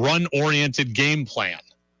run-oriented game plan.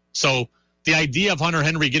 So the idea of Hunter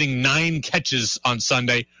Henry getting 9 catches on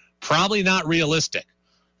Sunday, probably not realistic.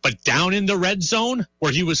 But down in the red zone,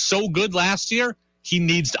 where he was so good last year,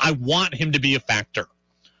 I want him to be a factor.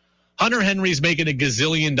 Hunter Henry's making $1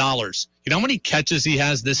 gazillion. You know how many catches he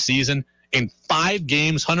has this season? In 5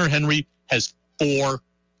 games, Hunter Henry has 4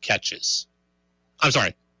 catches. I'm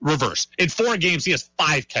sorry, reverse. In 4 games, he has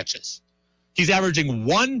 5 catches. He's averaging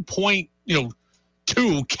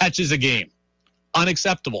 1.2 catches a game.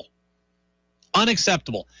 Unacceptable.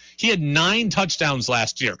 Unacceptable. He had 9 touchdowns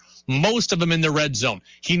last year, most of them in the red zone.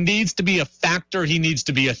 He needs to be a factor. He needs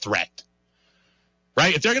to be a threat.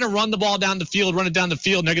 Right? If they're going to run the ball down the field, run it down the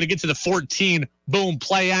field, and they're going to get to the 14, boom,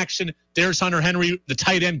 play action. There's Hunter Henry, the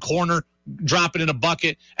tight end corner, drop it in a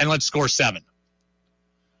bucket, and let's score 7.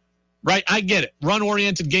 Right? I get it.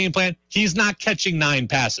 Run-oriented game plan. He's not catching 9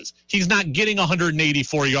 passes. He's not getting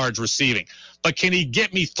 184 yards receiving. But can he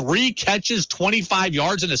get me 3 catches, 25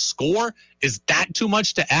 yards, and a score? Is that too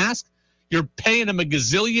much to ask? You're paying him $1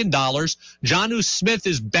 gazillion. Jonnu Smith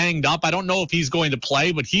is banged up. I don't know if he's going to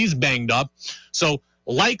play, but he's banged up. So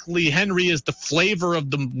likely Henry is the flavor of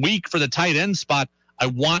the week for the tight end spot. I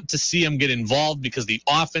want to see him get involved because the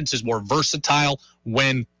offense is more versatile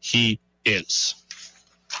when he is.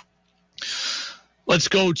 Let's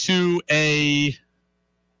go to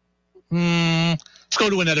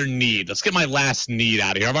another need. Let's get my last need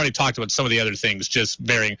out of here. I've already talked about some of the other things, just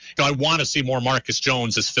varying. I want to see more Marcus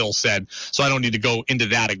Jones, as Phil said, so I don't need to go into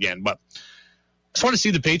that again. But I just want to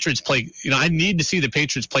see the Patriots play. I need to see the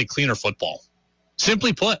Patriots play cleaner football.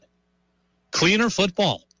 Simply put, cleaner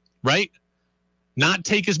football, right? Not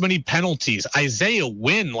take as many penalties. Isaiah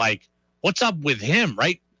Wynn, what's up with him,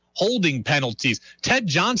 right? Holding penalties. Ted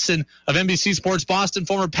Johnson of NBC Sports Boston,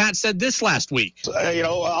 former Pat, said this last week.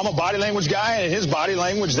 I'm a body language guy, and his body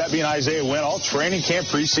language, that being Isaiah Wynn, all training camp,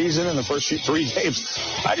 preseason, and the first 3 games,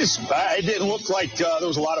 it didn't look like there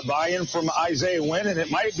was a lot of buy-in from Isaiah Wynn, and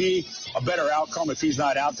it might be a better outcome if he's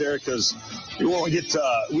not out there because we don't want to get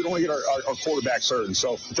our quarterback certain.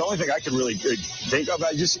 So the only thing I could really think of,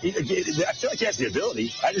 I feel like he has the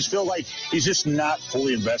ability. I just feel like he's just not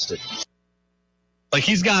fully invested.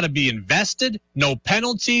 He's got to be invested, no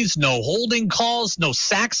penalties, no holding calls, no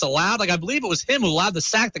sacks allowed. I believe it was him who allowed the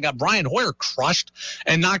sack that got Brian Hoyer crushed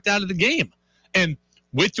and knocked out of the game. And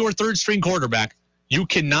with your third-string quarterback, you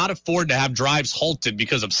cannot afford to have drives halted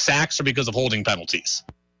because of sacks or because of holding penalties.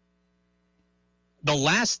 The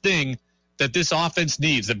last thing that this offense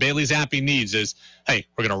needs, that Bailey Zappe needs, is, hey,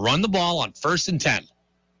 we're going to run the ball on 1st and 10.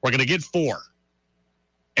 We're going to get 4.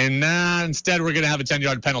 And instead, we're going to have a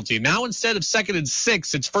 10-yard penalty. Now, instead of 2nd and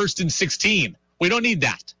 6, it's 1st and 16. We don't need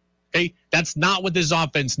that. Okay? That's not what this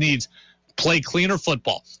offense needs. Play cleaner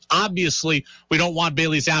football. Obviously, we don't want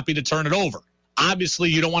Bailey Zappe to turn it over. Obviously,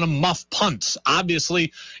 you don't want to muff punts.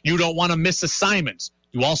 Obviously, you don't want to miss assignments.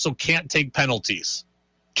 You also can't take penalties.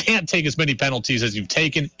 Can't take as many penalties as you've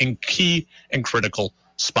taken in key and critical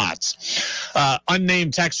spots.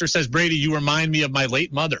 Unnamed texter says, Brady, you remind me of my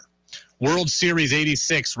late mother. World Series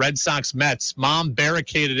 86, Red Sox Mets. Mom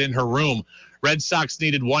barricaded in her room. Red Sox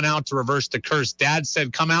needed 1 out to reverse the curse. Dad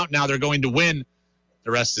said, come out now, they're going to win.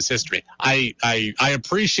 The rest is history. I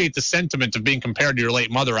appreciate the sentiment of being compared to your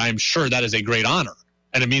late mother. I am sure that is a great honor,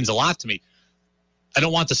 and it means a lot to me. I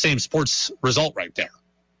don't want the same sports result right there.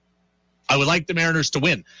 I would like the Mariners to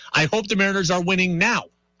win. I hope the Mariners are winning now.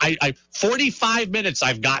 45 minutes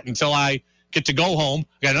I've got until I get to go home.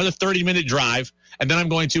 I got another 30-minute drive. And then I'm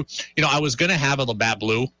going to, I was going to have a Labatt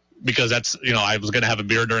Blue because that's, I was going to have a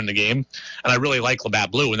beer during the game. And I really like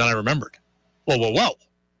Labatt Blue. And then I remembered, whoa.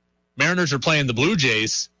 Mariners are playing the Blue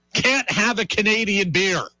Jays. Can't have a Canadian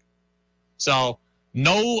beer. So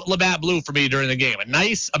No Labatt Blue for me during the game. A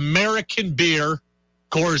nice American beer,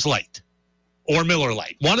 Coors Light or Miller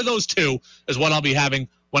Lite. One of those two is what I'll be having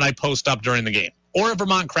when I post up during the game. Or a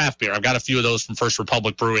Vermont craft beer. I've got a few of those from First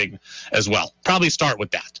Republic Brewing as well. Probably start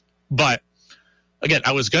with that. But, again,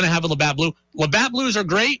 I was going to have a Labatt Blue. Labatt Blues are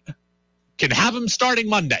great. Can have them starting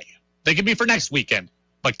Monday. They can be for next weekend,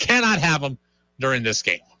 but cannot have them during this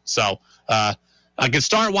game. So I can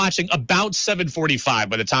start watching about 7:45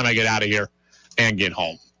 by the time I get out of here and get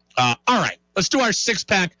home. All right, let's do our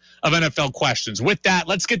six-pack of NFL questions. With that,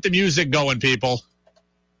 let's get the music going, people.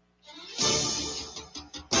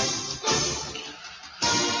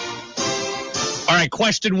 All right,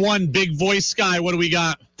 question one, Big Voice Guy. What do we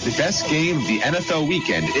got? The best game of the NFL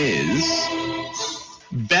weekend is...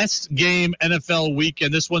 Best game NFL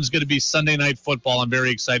weekend. This one's going to be Sunday Night Football. I'm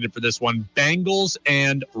very excited for this one. Bengals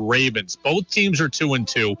and Ravens. Both teams are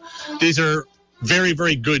 2-2. These are very,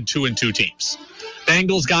 very good 2-2 teams.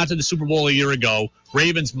 Bengals got to the Super Bowl a year ago.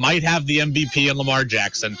 Ravens might have the MVP in Lamar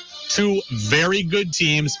Jackson. Two very good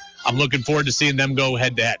teams. I'm looking forward to seeing them go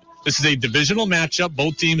head-to-head. This is a divisional matchup,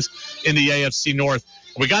 both teams in the AFC North.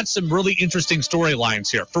 We got some really interesting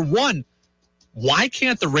storylines here. For one, why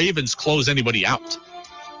can't the Ravens close anybody out?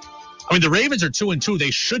 I mean, the Ravens are 2-2.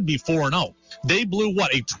 They should be 4-0. They blew,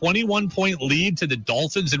 a 21-point lead to the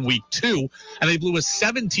Dolphins in week 2, and they blew a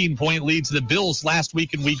 17-point lead to the Bills last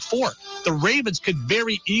week in week 4. The Ravens could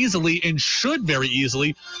very easily and should very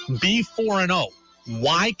easily be 4-0.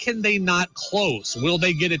 Why can they not close? Will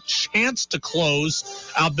they get a chance to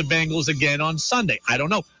close out the Bengals again on Sunday? I don't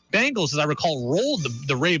know. Bengals, as I recall, rolled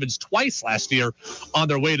the Ravens twice last year on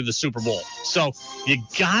their way to the Super Bowl. So you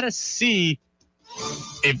got to see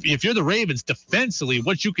if you're the Ravens defensively,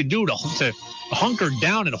 what you can do to hunker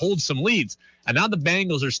down and hold some leads. And now the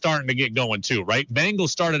Bengals are starting to get going too, right? Bengals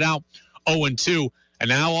started out 0-2. And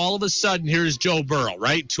now all of a sudden, here's Joe Burrow,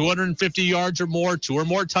 right? 250 yards or more, 2 or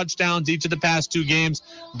more touchdowns each of the past 2 games.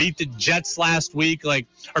 Beat the Jets last week,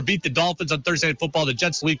 or beat the Dolphins on Thursday Night Football, the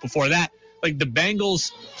Jets the week before that. The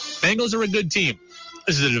Bengals are a good team.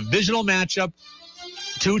 This is a divisional matchup.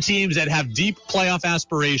 2 teams that have deep playoff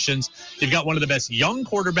aspirations. You've got one of the best young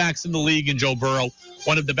quarterbacks in the league in Joe Burrow,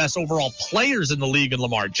 one of the best overall players in the league in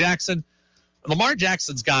Lamar Jackson. Lamar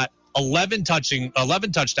Jackson's got 11 touchdown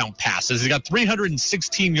passes. He's got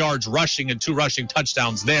 316 yards rushing and 2 rushing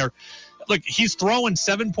touchdowns there. Look, he's throwing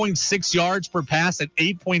 7.6 yards per pass and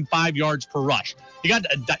 8.5 yards per rush.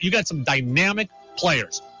 You got some dynamic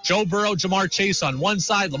players. Joe Burrow, Jamar Chase on one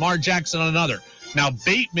side, Lamar Jackson on another. Now,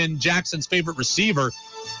 Bateman, Jackson's favorite receiver,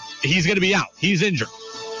 he's going to be out. He's injured.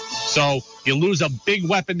 So you lose a big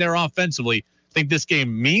weapon there offensively. I think this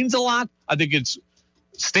game means a lot. I think it's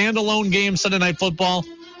standalone game, Sunday Night Football.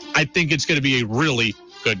 I think it's going to be a really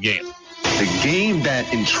good game. The game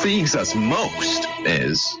that intrigues us most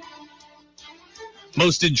is...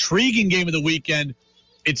 Most intriguing game of the weekend.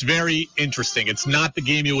 It's very interesting. It's not the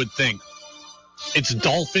game you would think. It's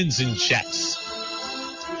Dolphins and Jets.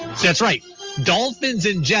 That's right. Dolphins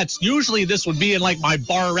and Jets. Usually this would be in my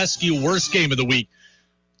bar rescue worst game of the week.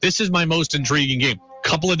 This is my most intriguing game.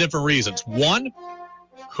 Couple of different reasons. One,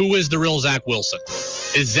 who is the real Zach Wilson?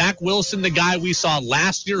 Is Zach Wilson the guy we saw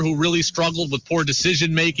last year who really struggled with poor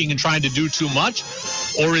decision-making and trying to do too much?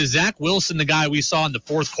 Or is Zach Wilson the guy we saw in the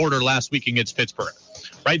fourth quarter last week against Pittsburgh?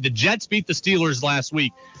 Right? The Jets beat the Steelers last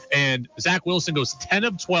week, and Zach Wilson goes 10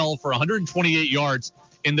 of 12 for 128 yards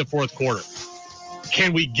in the fourth quarter.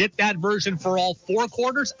 Can we get that version for all 4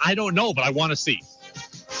 quarters? I don't know, but I want to see.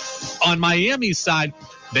 On Miami's side,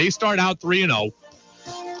 they start out 3-0.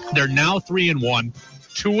 They're now 3-1.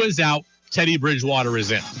 Tua's out. Teddy Bridgewater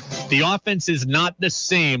is in. The offense is not the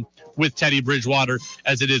same with Teddy Bridgewater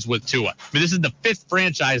as it is with Tua. I mean, this is the 5th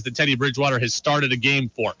franchise that Teddy Bridgewater has started a game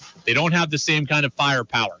for. They don't have the same kind of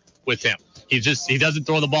firepower with him. He doesn't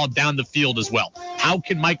throw the ball down the field as well. How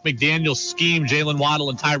can Mike McDaniel scheme Jalen Waddle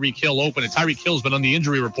and Tyreek Hill open? And Tyreek Hill's been on the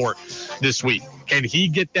injury report this week. Can he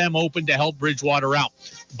get them open to help Bridgewater out?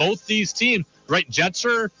 Both these teams, right? Jets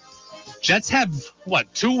have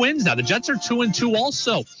 2 wins now. The Jets are 2-2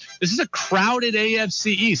 also. This is a crowded AFC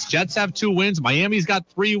East. Jets have 2 wins. Miami's got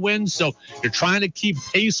 3 wins. So you're trying to keep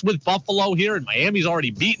pace with Buffalo here, and Miami's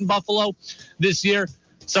already beaten Buffalo this year.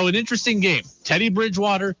 So an interesting game. Teddy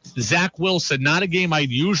Bridgewater, Zach Wilson, not a game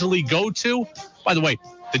I'd usually go to. By the way,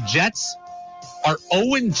 the Jets are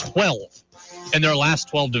 0-12 in their last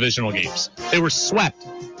 12 divisional games. They were swept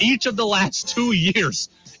each of the last 2 years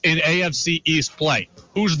in AFC East play.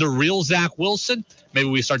 Who's the real Zach Wilson? Maybe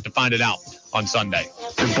we start to find it out on Sunday.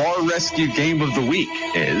 The bar rescue game of the week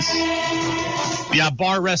is... Yeah,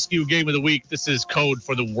 bar rescue game of the week. This is code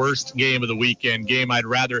for the worst game of the weekend. Game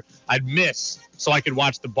I'd miss so I could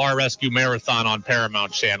watch the bar rescue marathon on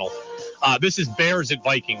Paramount Channel. This is Bears at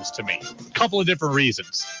Vikings to me. A couple of different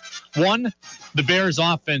reasons. One, the Bears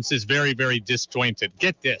offense is very, very disjointed.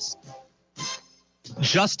 Get this.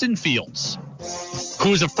 Justin Fields,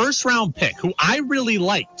 who is a first-round pick, who I really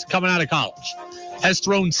liked coming out of college, has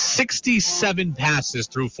thrown 67 passes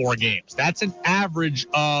through 4 games. That's an average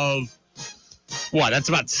of, that's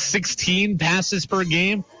about 16 passes per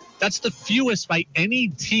game. That's the fewest by any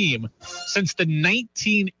team since the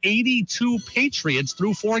 1982 Patriots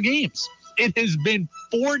through 4 games. It has been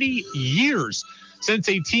 40 years since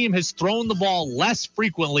a team has thrown the ball less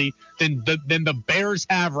frequently than the Bears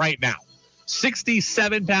have right now.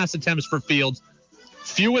 67 pass attempts for Fields,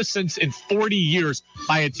 fewest since in 40 years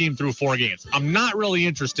by a team through 4 games. I'm not really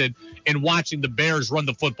interested in watching the Bears run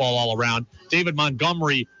the football all around. David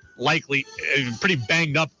Montgomery likely pretty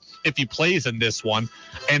banged up if he plays in this one.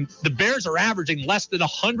 And the Bears are averaging less than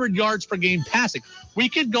 100 yards per game passing. We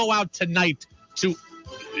could go out tonight to,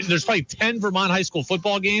 there's probably 10 Vermont high school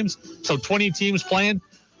football games, so 20 teams playing.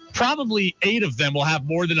 Probably 8 of them will have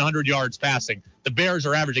more than 100 yards passing. The Bears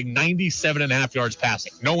are averaging 97.5 yards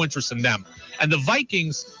passing. No interest in them. And the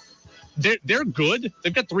Vikings, they're good.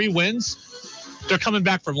 They've got 3 wins. They're coming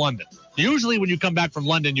back from London. Usually when you come back from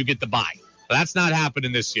London, you get the bye. But that's not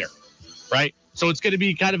happening this year, right? So it's going to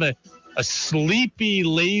be kind of a sleepy,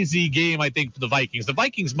 lazy game, I think, for the Vikings. The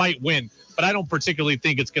Vikings might win, but I don't particularly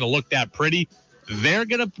think it's going to look that pretty. They're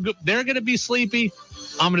going to be sleepy.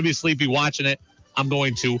 I'm going to be sleepy watching it. I'm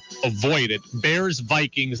going to avoid it.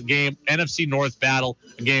 Bears-Vikings game, NFC North battle,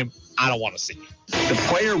 a game I don't want to see. The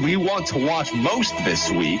player we want to watch most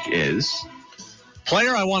this week is...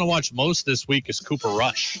 Player I want to watch most this week is Cooper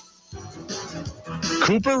Rush.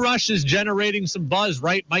 Cooper Rush is generating some buzz,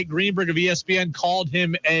 right? Mike Greenberg of ESPN called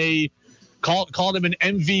him an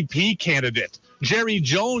MVP candidate. Jerry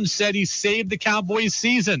Jones said he saved the Cowboys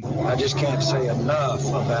season. I just can't say enough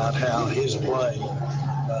about how his play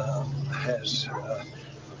has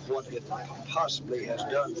what it possibly has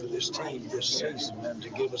done for this team this season, and to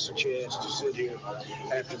give us a chance to sit here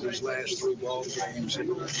after these last 3 ball games and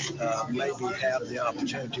maybe have the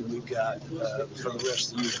opportunity we've got for the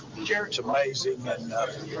rest of the year. It's amazing, and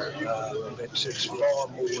it's far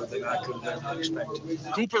more than I could have ever expected.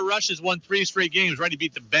 Cooper Rush has won 3 straight games, right? He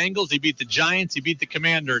beat the Bengals, he beat the Giants, he beat the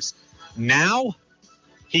Commanders. Now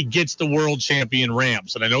he gets the world champion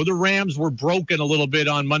Rams. And I know the Rams were broken a little bit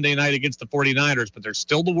on Monday night against the 49ers, but they're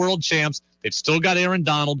still the world champs. They've still got Aaron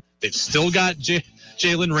Donald. They've still got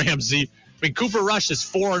Jalen Ramsey. I mean, Cooper Rush is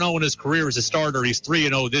 4-0 in his career as a starter. He's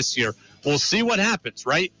 3-0 this year. We'll see what happens,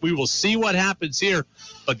 right? We will see what happens here.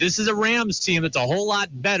 But this is a Rams team that's a whole lot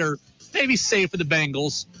better, maybe safe for the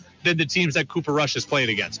Bengals, than the teams that Cooper Rush has played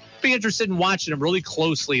against. Be interested in watching him really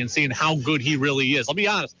closely and seeing how good he really is. I'll be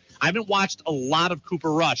honest. I haven't watched a lot of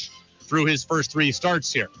Cooper Rush through his first 3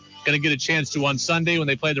 starts here. Going to get a chance to on Sunday when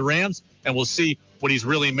they play the Rams, and we'll see what he's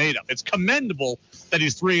really made of. It's commendable that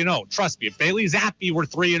he's 3-0. Trust me, if Bailey Zappe were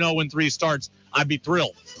 3-0 in 3 starts, I'd be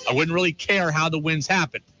thrilled. I wouldn't really care how the wins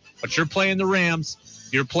happen. But you're playing the Rams.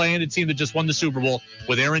 You're playing a team that just won the Super Bowl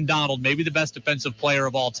with Aaron Donald, maybe the best defensive player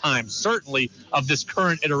of all time, certainly of this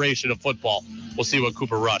current iteration of football. We'll see what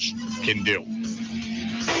Cooper Rush can do.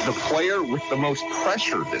 The player with the most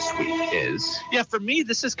pressure this week is... Yeah, for me,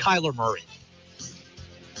 this is Kyler Murray.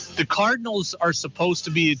 The Cardinals are supposed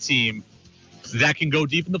to be a team that can go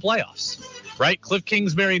deep in the playoffs, right? Cliff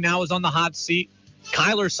Kingsbury now is on the hot seat.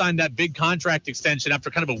 Kyler signed that big contract extension after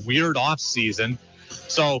kind of a weird offseason.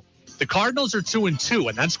 So the Cardinals are 2-2,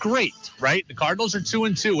 and that's great, right? The Cardinals are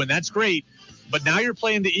 2-2, and that's great. But now you're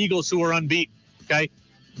playing the Eagles, who are unbeaten, okay?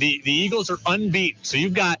 The Eagles are unbeaten. So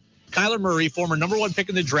you've got Kyler Murray, former number 1 pick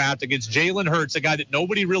in the draft, against Jalen Hurts, a guy that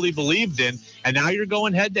nobody really believed in, and now you're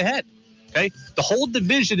going head-to-head, okay? The whole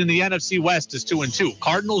division in the NFC West is 2-2.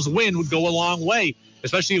 Cardinals win would go a long way,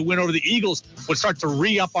 especially a win over the Eagles would start to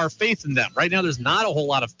re-up our faith in them. Right now, there's not a whole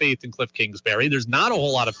lot of faith in Cliff Kingsbury. There's not a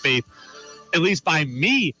whole lot of faith, at least by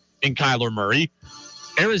me, in Kyler Murray.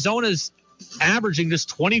 Arizona's averaging just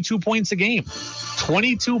 22 points a game.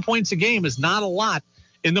 22 points a game is not a lot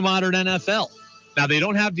in the modern NFL. Now, they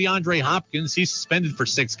don't have DeAndre Hopkins. He's suspended for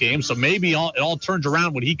 6 games, so maybe it all turns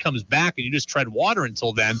around when he comes back and you just tread water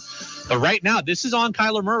until then. But right now, this is on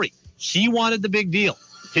Kyler Murray. He wanted the big deal.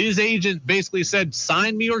 His agent basically said,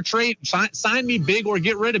 sign me or trade, sign me big or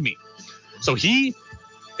get rid of me. So he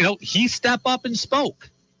stepped up and spoke.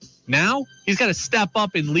 Now he's got to step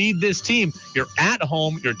up and lead this team. You're at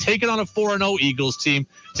home. You're taking on a 4-0 Eagles team.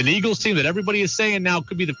 It's an Eagles team that everybody is saying now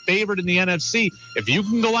could be the favorite in the NFC. If you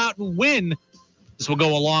can go out and win, this will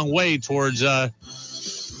go a long way towards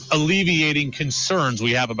alleviating concerns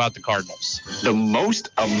we have about the Cardinals. The most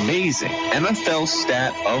amazing NFL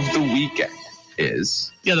stat of the weekend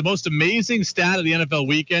is... Yeah, the most amazing stat of the NFL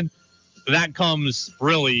weekend, that comes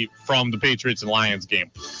really from the Patriots and Lions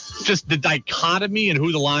game. Just the dichotomy in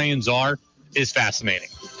who the Lions are is fascinating.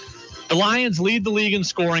 The Lions lead the league in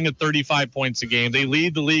scoring at 35 points a game. They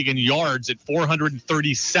lead the league in yards at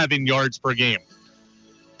 437 yards per game.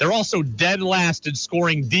 They're also dead last in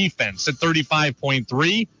scoring defense at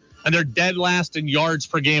 35.3, and they're dead last in yards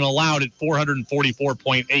per game allowed at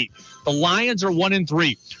 444.8. The Lions are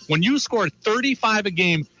 1-3. When you score 35 a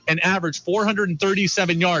game and average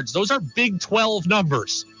 437 yards, those are Big 12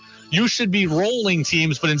 numbers. You should be rolling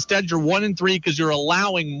teams, but instead you're 1-3 because you're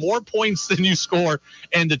allowing more points than you score,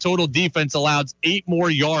 and the total defense allows 8 more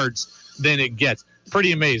yards than it gets.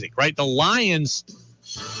 Pretty amazing, right? The Lions,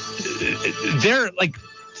 they're like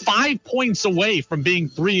 5 points away from being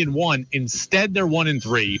 3-1. Instead, they're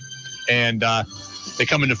 1-3, and they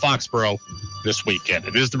come into Foxborough this weekend.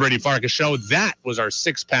 It is the Brady Farkas Show. That was our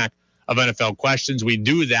 6-pack of NFL questions. We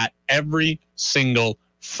do that every single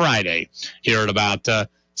Friday here at about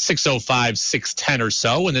 6:05, 6:10 or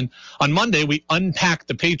so. And then on Monday, we unpack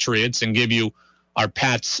the Patriots and give you our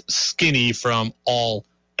Pats skinny from all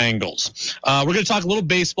angles. We're going to talk a little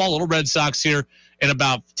baseball, a little Red Sox here in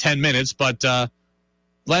about 10 minutes, but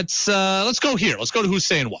let's go here. Let's go to Who's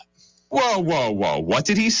Saying What. Whoa. What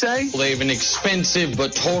did he say? They have an expensive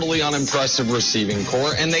but totally unimpressive receiving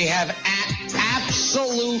core, and they have at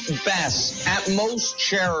absolute best, at most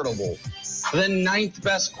charitable, the 9th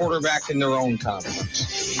best quarterback in their own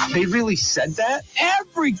conference. They really said that?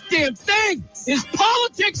 Every damn thing is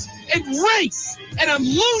politics and race, and I'm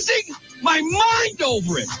losing my mind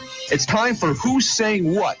over it. It's time for Who's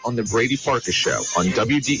Saying What on the Brady Farkas Show on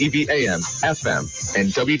WDEV AM, FM, and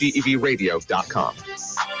WDEVradio.com.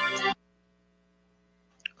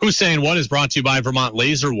 Who's Saying What is brought to you by Vermont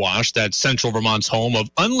Laser Wash. That's Central Vermont's home of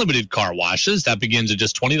unlimited car washes. That begins at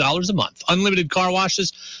just $20 a month. Unlimited car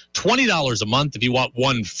washes, $20 a month. If you want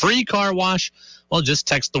one free car wash, well, just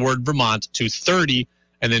text the word Vermont to 30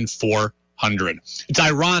 and then 400. It's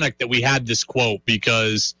ironic that we had this quote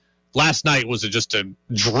because last night was just a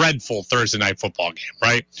dreadful Thursday night football game,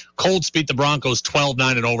 right? Colts beat the Broncos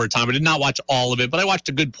 12-9 in overtime. I did not watch all of it, but I watched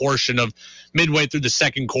a good portion of midway through the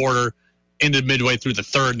second quarter, ended midway through the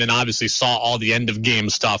third, and then obviously saw all the end-of-game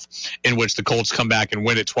stuff in which the Colts come back and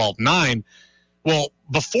win at 12-9. Well,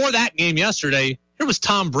 before that game yesterday, here was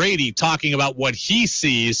Tom Brady talking about what he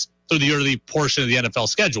sees through the early portion of the NFL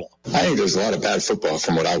schedule. I think there's a lot of bad football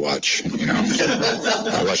from what I watch,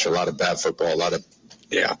 I watch a lot of bad football, a lot of,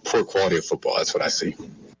 poor quality of football. That's what I see.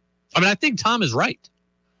 I mean, I think Tom is right.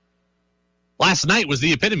 Last night was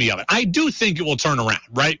the epitome of it. I do think it will turn around,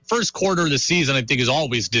 right? First quarter of the season, I think, is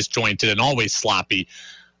always disjointed and always sloppy.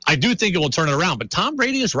 I do think it will turn it around, but Tom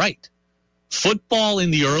Brady is right. Football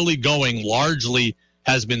in the early going largely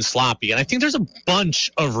has been sloppy, and I think there's a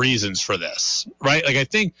bunch of reasons for this, right?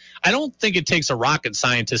 I don't think it takes a rocket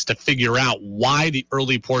scientist to figure out why the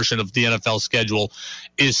early portion of the NFL schedule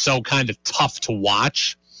is so kind of tough to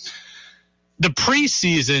watch. The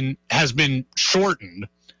preseason has been shortened,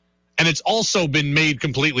 and it's also been made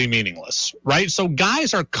completely meaningless, right? So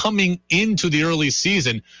guys are coming into the early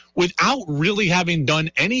season without really having done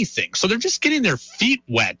anything. So they're just getting their feet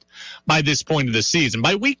wet by this point of the season.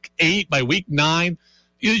 By week 8, by week 9,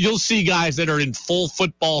 you'll see guys that are in full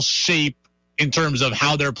football shape in terms of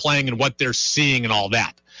how they're playing and what they're seeing and all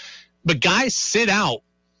that. But guys sit out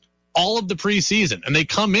all of the preseason, and they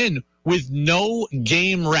come in with no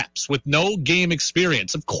game reps, with no game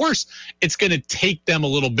experience. Of course, it's going to take them a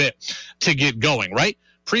little bit to get going, right?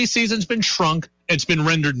 Preseason's been shrunk. It's been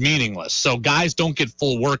rendered meaningless. So guys don't get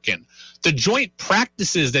full work in. The joint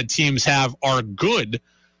practices that teams have are good,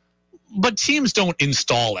 but teams don't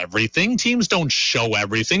install everything. Teams don't show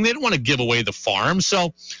everything. They don't want to give away the farm.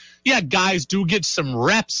 So, yeah, guys do get some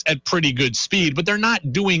reps at pretty good speed, but they're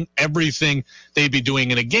not doing everything they'd be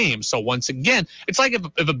doing in a game. So once again, it's like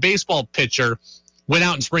if a baseball pitcher went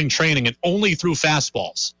out in spring training and only threw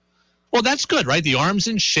fastballs. Well, that's good, right? The arm's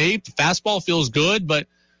in shape, the fastball feels good, but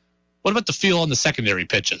what about the feel on the secondary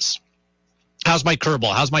pitches? How's my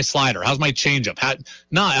curveball? How's my slider? How's my changeup?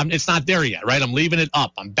 It's not there yet, right? I'm leaving it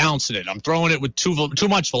up. I'm bouncing it. I'm throwing it with too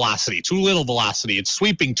much velocity, too little velocity. It's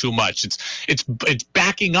sweeping too much. It's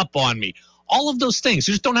backing up on me. All of those things.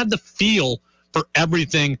 You just don't have the feel for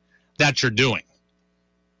everything that you're doing.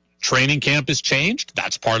 Training camp has changed.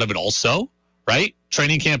 That's part of it also, right?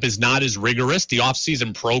 Training camp is not as rigorous. The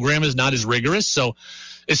offseason program is not as rigorous. So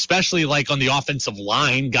especially like on the offensive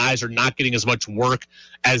line, guys are not getting as much work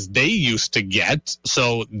as they used to get.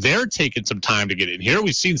 So they're taking some time to get in here.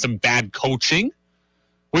 We've seen some bad coaching.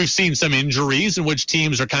 We've seen some injuries in which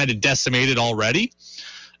teams are kind of decimated already.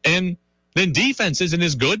 And then defense isn't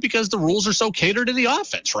as good because the rules are so catered to the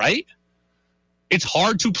offense, right? It's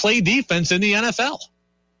hard to play defense in the NFL.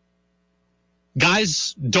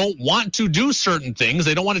 Guys don't want to do certain things.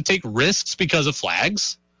 They don't want to take risks because of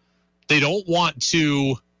flags. They don't want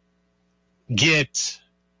to get,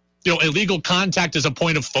 illegal contact as a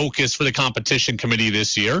point of focus for the competition committee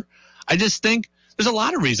this year. I just think there's a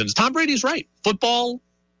lot of reasons. Tom Brady's right. Football,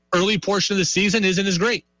 early portion of the season isn't as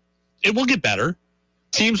great. It will get better.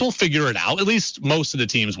 Teams will figure it out. At least most of the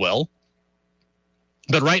teams will.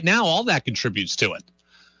 But right now, all that contributes to it.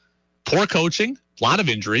 Poor coaching, a lot of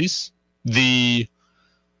injuries. The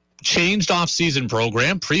changed off-season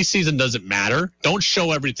program, preseason doesn't matter. Don't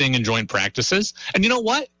show everything in joint practices. And you know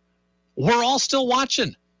what? We're all still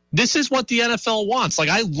watching. This is what the NFL wants. Like,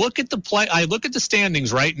 I look at the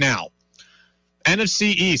standings right now.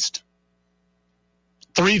 NFC East,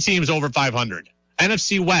 3 teams over 500.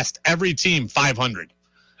 NFC West, every team 500.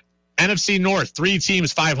 NFC North, 3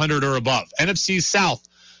 teams 500 or above. NFC South,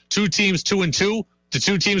 2 teams 2-2. The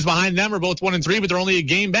 2 teams behind them are both 1-3, but they're only a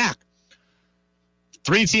game back.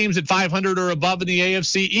 3 teams at 500 or above in the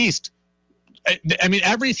AFC East. I mean,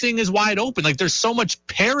 everything is wide open. Like, there's so much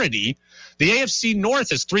parity. The AFC North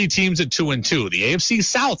has 3 teams at 2-2. The AFC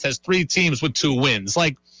South has 3 teams with 2 wins.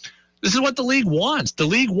 Like, this is what the league wants. The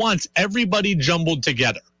league wants everybody jumbled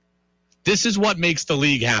together. This is what makes the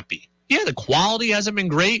league happy. Yeah, the quality hasn't been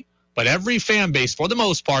great, but every fan base, for the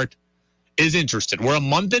most part, is interested. We're a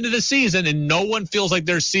month into the season, and no one feels like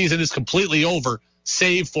their season is completely over,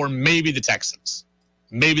 save for maybe the Texans.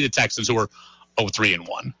 Maybe the Texans, who are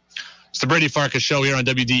 0-3-1. It's the Brady Farkas Show here on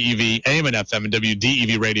WDEV, AM and FM, and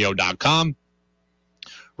WDEVradio.com.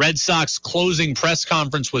 Red Sox closing press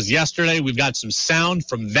conference was yesterday. We've got some sound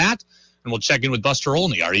from that, and we'll check in with Buster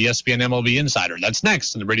Olney, our ESPN MLB insider. That's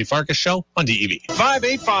next on the Brady Farkas Show on DEV.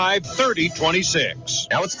 585-3026.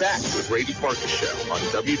 Now it's back to the Brady Farkas Show on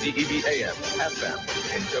WDEV AM, FM,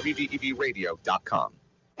 and WDEVradio.com.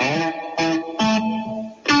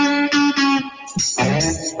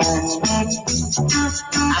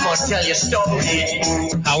 I'm going to tell you a story.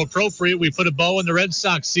 How appropriate we put a bow on the Red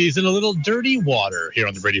Sox season, a little dirty water here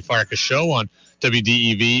on the Brady Farkas Show on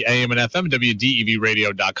WDEV, AM and FM,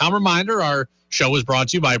 WDEVradio.com. Reminder, our show is brought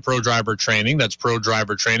to you by Pro Driver Training. That's Pro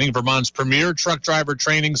Driver Training, Vermont's premier truck driver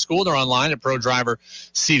training school. They're online at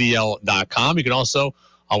ProDriverCDL.com. You can also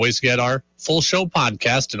always get our full show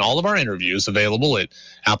podcast and all of our interviews available at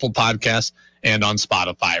Apple Podcasts and on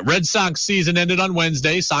Spotify. Red Sox season ended on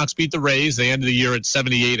Wednesday. Sox beat the Rays. They ended the year at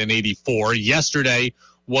 78-84. Yesterday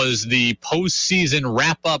was the postseason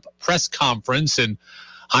wrap-up press conference, and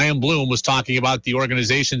Chaim Bloom was talking about the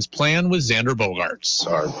organization's plan with Xander Bogaerts.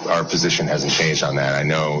 Our position hasn't changed on that. I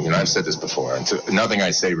know, I've said this before, and nothing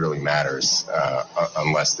I say really matters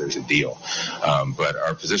unless there's a deal. But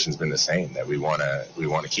our position's been the same, that we want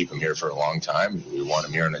to keep him here for a long time. We want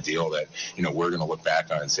him here on a deal that, we're going to look back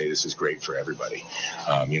on and say this is great for everybody.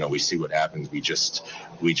 We see what happens. We just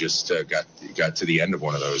got to the end of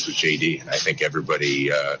one of those with JD, and I think everybody,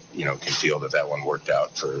 can feel that one worked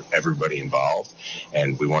out for everybody involved,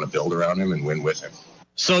 and we want to build around him and win with him.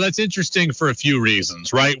 So that's interesting for a few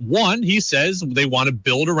reasons, right? One, he says they want to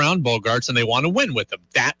build around Bogaerts and they want to win with him.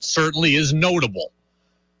 That certainly is notable.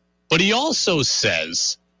 But he also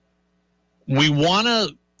says we want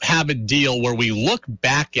to have a deal where we look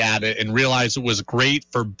back at it and realize it was great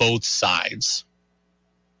for both sides.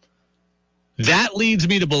 That leads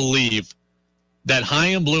me to believe that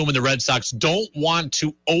Chaim Bloom and the Red Sox don't want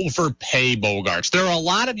to overpay Bogaerts. There are a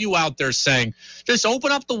lot of you out there saying, just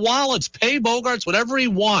open up the wallets, pay Bogaerts whatever he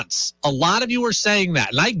wants. A lot of you are saying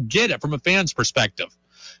that, and I get it from a fan's perspective.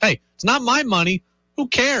 Hey, it's not my money. Who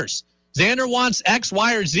cares? Xander wants X,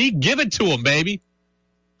 Y, or Z. Give it to him, baby.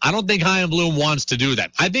 I don't think Chaim Bloom wants to do that.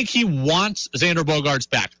 I think he wants Xander Bogaerts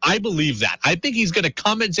back. I believe that. I think he's going to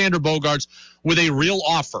come at Xander Bogaerts with a real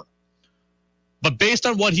offer. But based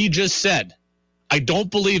on what he just said, I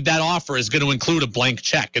don't believe that offer is going to include a blank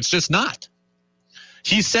check. It's just not.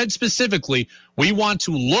 He said specifically, we want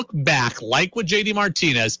to look back like with J.D.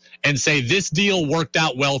 Martinez and say this deal worked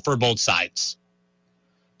out well for both sides.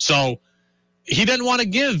 So he doesn't want to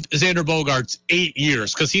give Xander Bogaerts 8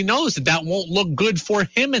 years because he knows that won't look good for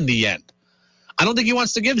him in the end. I don't think he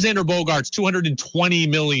wants to give Xander Bogaerts $220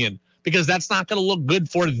 million because that's not going to look good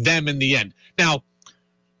for them in the end. Now,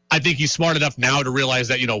 I think he's smart enough now to realize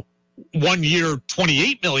that, 1 year,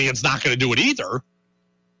 $28 million is not going to do it either.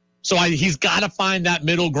 So he's got to find that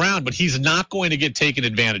middle ground, but he's not going to get taken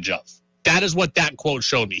advantage of. That is what that quote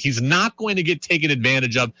showed me. He's not going to get taken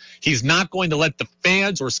advantage of. He's not going to let the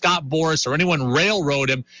fans or Scott Boras or anyone railroad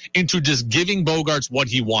him into just giving Bogaerts what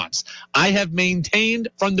he wants. I have maintained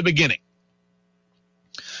from the beginning,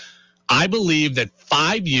 I believe that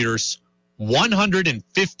 5 years,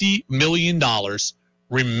 $150 million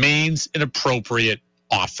remains an appropriate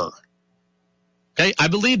offer. Okay? I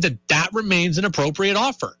believe that remains an appropriate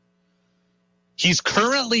offer. He's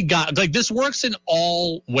currently got, this works in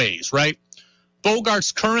all ways, right?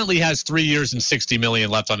 Bogaerts currently has 3 years and $60 million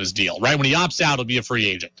left on his deal, right? When he opts out, he'll be a free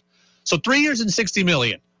agent. So 3 years and $60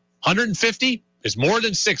 million. 150 is more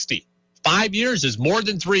than 60. 5 years is more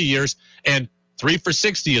than 3 years. And 3 for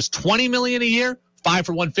 60 is $20 million a year. 5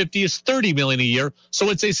 for 150 is $30 million a year. So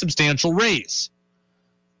it's a substantial raise.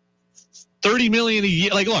 $30 million a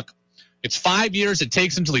year. Look. It's 5 years. It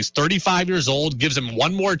takes him till he's 35 years old, gives him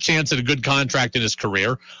one more chance at a good contract in his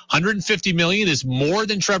career. $150 million is more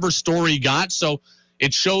than Trevor Story got, so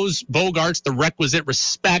it shows Bogaerts the requisite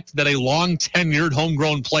respect that a long-tenured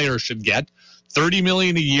homegrown player should get. $30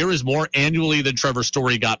 million a year is more annually than Trevor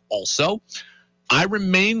Story got also. I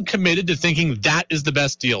remain committed to thinking that is the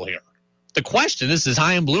best deal here. The question is, does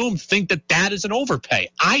Chaim Bloom think that is an overpay?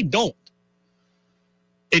 I don't.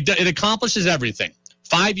 It accomplishes everything.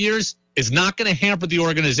 5 years is not going to hamper the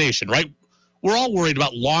organization, right? We're all worried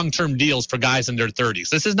about long-term deals for guys in their 30s.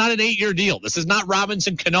 This is not an 8-year deal. This is not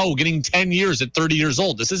Robinson Cano getting 10 years at 30 years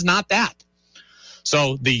old. This is not that.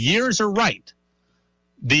 So the years are right.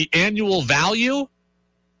 The annual value,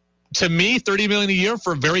 to me, $30 million a year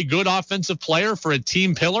for a very good offensive player, for a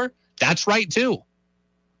team pillar, that's right too.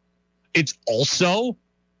 It's also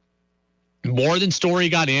more than Story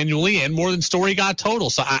got annually and more than Story got total.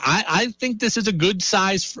 So I think this is a good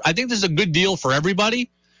size. I think this is a good deal for everybody.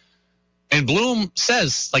 And Bloom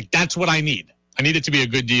says, that's what I need. I need it to be a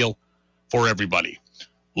good deal for everybody.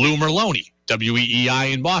 Lou Merlone,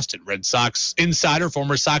 WEEI in Boston, Red Sox insider,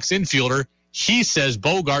 former Sox infielder. He says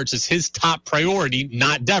Bogaerts is his top priority,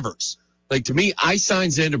 not Devers. To me, I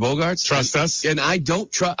signed Xander Bogaerts. Trust us. And I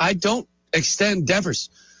don't extend Devers.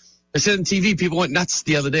 I said on TV, people went nuts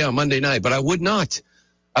the other day on Monday night, but I would not.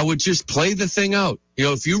 I would just play the thing out.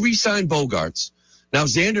 If you re-sign Bogaerts, now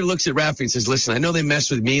Xander looks at Rafi and says, listen, I know they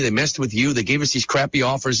messed with me. They messed with you. They gave us these crappy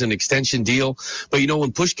offers and extension deal. But,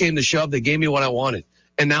 when push came to shove, they gave me what I wanted.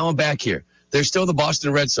 And now I'm back here. They're still the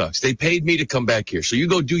Boston Red Sox. They paid me to come back here. So you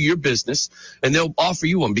go do your business, and they'll offer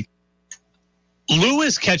you one. Lou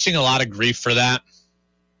is catching a lot of grief for that.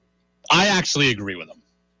 I actually agree with him.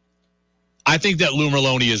 I think that Lou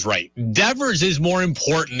Merlone is right. Devers is more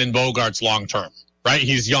important than Bogaerts long term, right?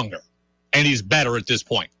 He's younger, and he's better at this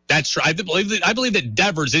point. That's true. I believe that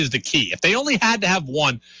Devers is the key. If they only had to have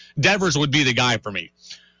one, Devers would be the guy for me.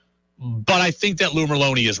 But I think that Lou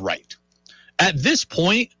Merlone is right. At this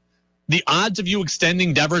point, the odds of you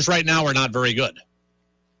extending Devers right now are not very good.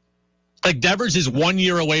 Devers is 1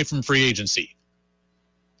 year away from free agency.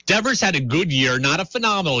 Devers had a good year, not a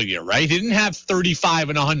phenomenal year, right? He didn't have 35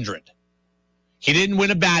 and 100. He didn't win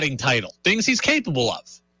a batting title, things he's capable of.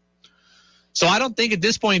 So I don't think at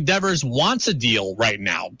this point Devers wants a deal right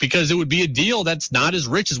now, because it would be a deal that's not as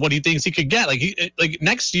rich as what he thinks he could get.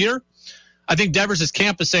 Next year, I think Devers'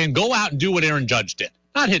 camp is saying, go out and do what Aaron Judge did.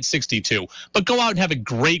 Not hit 62, but go out and have a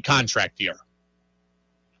great contract year.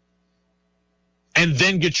 And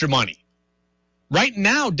then get your money. Right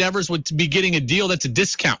now, Devers would be getting a deal that's a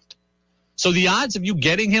discount. So the odds of you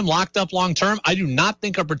getting him locked up long-term, I do not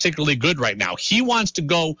think are particularly good right now. He wants to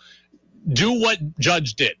go do what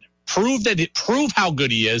Judge did. Prove how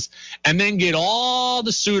good he is, and then get all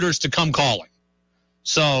the suitors to come calling.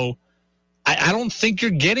 So I don't think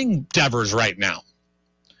you're getting Devers right now.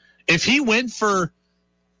 If he went for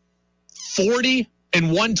 40 and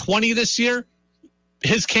 120 this year,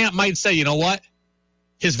 his camp might say, you know what?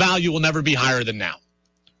 His value will never be higher than now.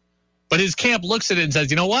 But his camp looks at it and says,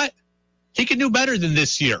 you know what? He can do better than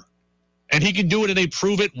this year. And he can do it in a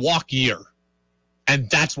prove-it-walk year. And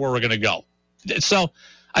that's where we're going to go. So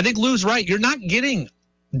I think Lou's right. You're not getting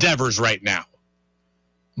Devers right now.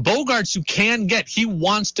 Bogaerts you can get. He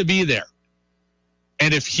wants to be there.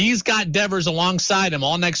 And if he's got Devers alongside him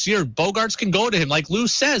all next year, Bogaerts can go to him, like Lou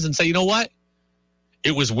says, and say, you know what?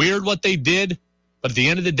 It was weird what they did, but at the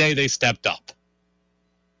end of the day, they stepped up.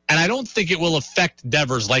 And I don't think it will affect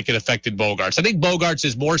Devers like it affected Bogaerts. I think Bogaerts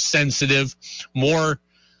is more sensitive, more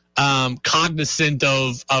cognizant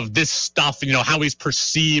of this stuff, how he's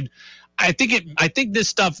perceived. I think this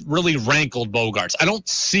stuff really rankled Bogaerts. I don't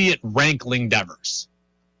see it rankling Devers.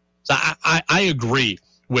 So I agree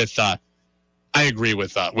with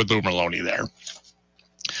Lou Maloney there.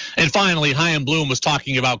 And finally, Chaim Bloom was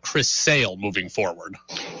talking about Chris Sale moving forward.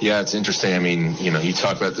 Yeah, it's interesting. I mean, you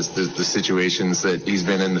talk about the situations that he's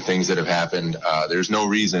been in, the things that have happened. There's no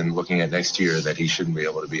reason looking at next year that he shouldn't be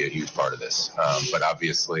able to be a huge part of this. But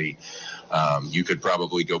obviously, you could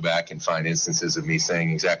probably go back and find instances of me saying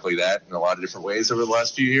exactly that in a lot of different ways over the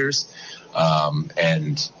last few years.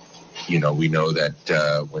 And we know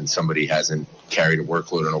that when somebody hasn't carried a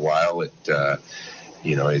workload in a while,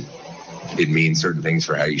 it means certain things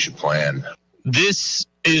for how you should plan. This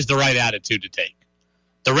is the right attitude to take.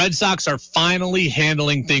 The Red Sox are finally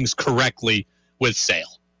handling things correctly with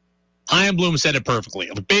Sale. Chaim Bloom said it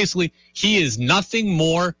perfectly. Basically, he is nothing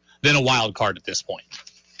more than a wild card at this point.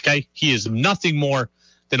 Okay? He is nothing more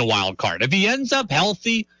than a wild card. If he ends up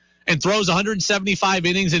healthy and throws 175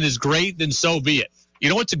 innings and is great, then so be it. You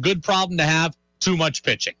know what's a good problem to have? Too much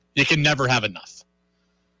pitching. You can never have enough.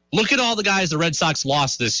 Look at all the guys the Red Sox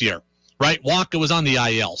lost this year, right? Walker was on the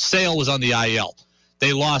IL. Sale was on the IL.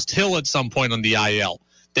 They lost Hill at some point on the IL.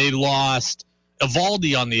 They lost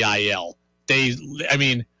Evaldi on the IL.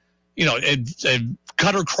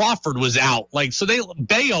 Cutter Crawford was out.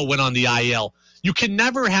 Bayo went on the IL. You can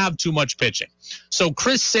never have too much pitching. So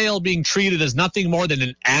Chris Sale being treated as nothing more than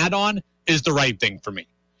an add-on is the right thing for me.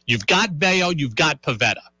 You've got Bayo, you've got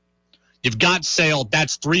Pivetta. You've got Sale,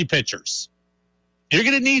 that's 3 pitchers. You're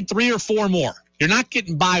going to need 3 or 4 more. You're not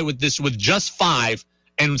getting by with this with just 5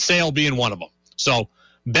 and Sale being one of them. So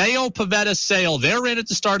Bayo, Pivetta, Sale, they're in at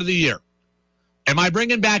the start of the year. Am I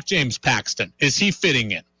bringing back James Paxton? Is he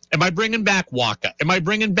fitting in? Am I bringing back Waka? Am I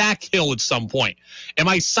bringing back Hill at some point? Am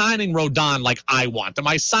I signing Rodon like I want? Am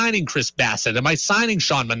I signing Chris Bassett? Am I signing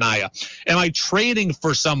Sean Manaea? Am I trading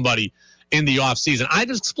for somebody in the offseason? I'd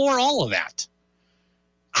explore all of that.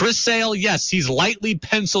 Chris Sale, yes, he's lightly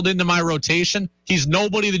penciled into my rotation. He's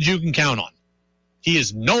nobody that you can count on. He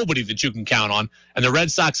is nobody that you can count on, and the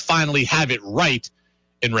Red Sox finally have it right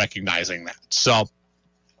in recognizing that. So,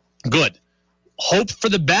 good. Hope for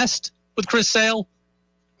the best with Chris Sale.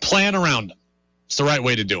 Plan around him. It's the right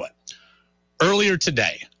way to do it. Earlier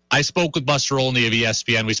today, I spoke with Buster Olney of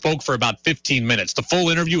ESPN. We spoke for about 15 minutes. The full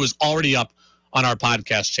interview is already up on our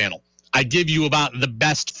podcast channel. I give you about the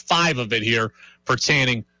best 5 of it here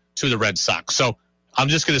pertaining to the Red Sox. So I'm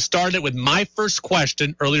just going to start it with my first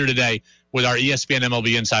question earlier today with our ESPN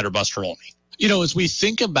MLB insider, Buster Olney. As we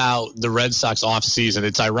think about the Red Sox offseason,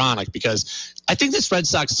 it's ironic because I think this Red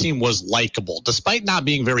Sox team was likable. Despite not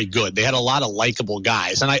being very good, they had a lot of likable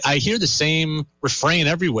guys. And I hear the same refrain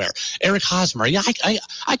everywhere. Eric Hosmer, yeah,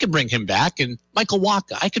 I could bring him back. And Michael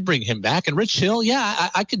Waka, I could bring him back. And Rich Hill, yeah,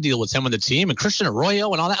 I could deal with him on the team. And Christian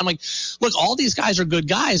Arroyo and all that. I'm like, look, all these guys are good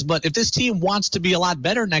guys. But if this team wants to be a lot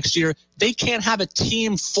better next year, they can't have a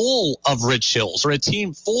team full of Rich Hills or a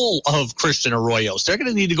team full of Christian Arroyos. They're going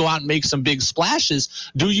to need to go out and make some big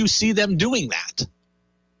splashes. Do you see them doing that?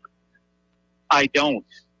 I don't.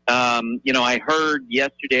 I heard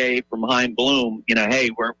yesterday from Chaim Bloom, hey,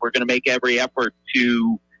 we're going to make every effort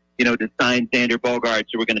to sign Xander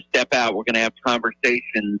Bogaerts, or we're going to step out. We're going to have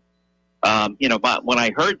conversations. But when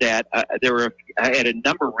I heard that, I had a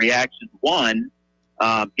number of reactions. One,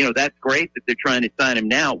 that's great that they're trying to sign him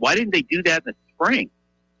now. Why didn't they do that in the spring?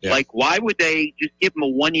 Yeah. Why would they just give him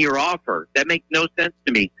a 1-year offer? That makes no sense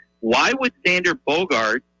to me. Why would Xander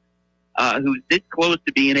Bogaerts, who's this close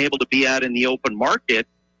to being able to be out in the open market,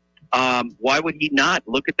 why would he not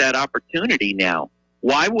look at that opportunity now?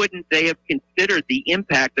 Why wouldn't they have considered the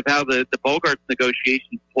impact of how the Bogaerts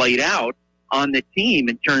negotiations played out on the team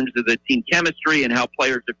in terms of the team chemistry and how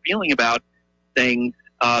players are feeling about things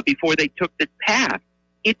before they took this path?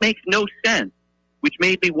 It makes no sense, which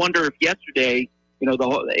made me wonder if yesterday,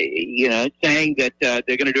 saying that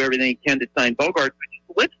they're going to do everything they can to sign Bogaerts, which is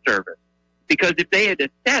lip service. Because if they had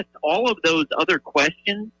assessed all of those other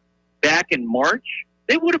questions back in March,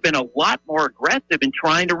 they would have been a lot more aggressive in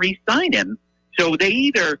trying to re-sign him. So they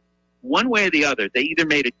either, one way or the other, they either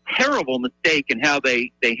made a terrible mistake in how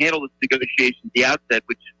they handled this negotiation at the outset,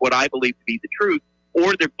 which is what I believe to be the truth,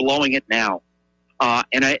 or they're blowing it now.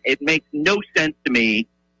 It makes no sense to me,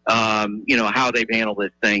 how they've handled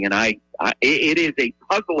this thing. And it is a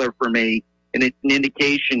puzzler for me, and it's an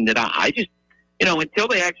indication that I just, until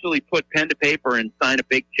they actually put pen to paper and sign a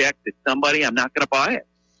big check to somebody, I'm not going to buy it.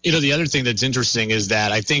 The other thing that's interesting is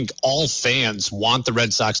that I think all fans want the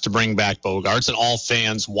Red Sox to bring back Bogaerts, and all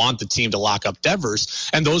fans want the team to lock up Devers,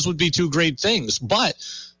 and those would be 2 great things. But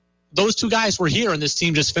those two guys were here, and this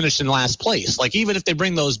team just finished in last place. Like, even if they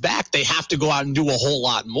bring those back, they have to go out and do a whole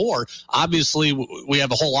lot more. Obviously, we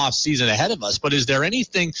have a whole off season ahead of us, but is there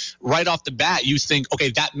anything right off the bat you think, okay,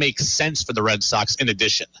 that makes sense for the Red Sox in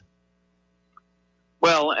addition?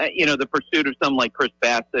 Well, the pursuit of someone like Chris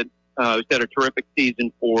Bassett, who's had a terrific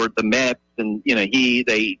season for the Mets, and,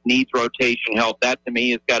 they needs rotation help. That, to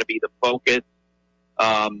me, has got to be the focus.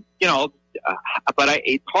 But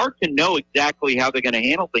it's hard to know exactly how they're going to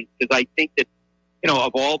handle things, because I think that,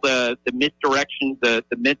 of all the misdirections, the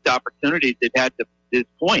missed opportunities they've had to this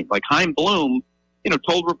point, like Chaim Bloom,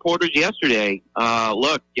 told reporters yesterday,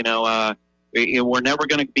 look, we're never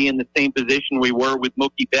going to be in the same position we were with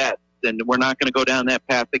Mookie Betts, and we're not going to go down that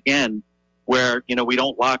path again where, we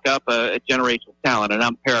don't lock up a generational talent. And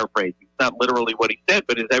I'm paraphrasing. It's not literally what he said,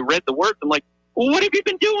 but as I read the words, I'm like, well, what have you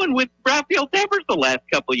been doing with Rafael Devers the last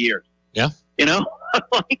couple of years? Yeah.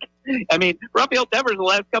 Rafael Devers the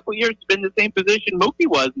last couple of years has been in the same position Mookie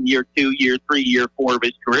was in year 2, year 3, year 4 of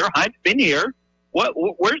his career. Chaim's been here. Where's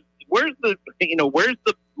the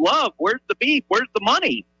love? Where's the beef? Where's the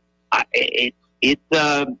money? It's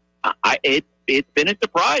been a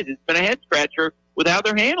surprise. It's been a head scratcher with how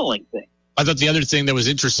they're handling things. I thought the other thing that was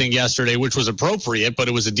interesting yesterday, which was appropriate, but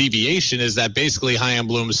it was a deviation, is that basically Chaim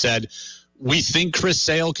Bloom said, we think Chris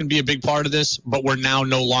Sale can be a big part of this, but we're now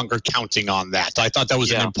no longer counting on that. I thought that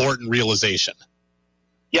was an important realization.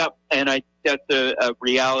 Yep, and that's a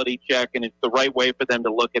reality check, and it's the right way for them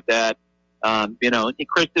to look at that.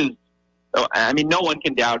 Chris is, no one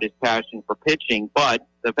can doubt his passion for pitching, but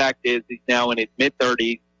the fact is he's now in his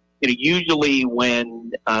mid-30s. Usually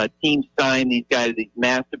when teams sign these guys, these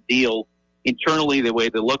massive deals, internally the way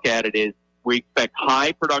they look at it is we expect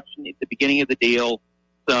high production at the beginning of the deal,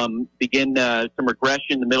 some regression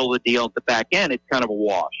in the middle of the deal. At the back end, it's kind of a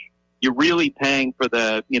wash. You're really paying for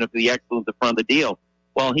the excellence in front of the deal.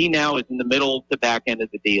 Well, he now is in the middle to back end of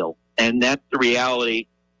the deal, and that's the reality.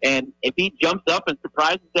 And if he jumps up and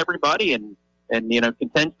surprises everybody and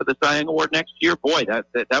contends for the Cy Young Award next year, boy,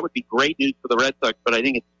 that would be great news for the Red Sox. But I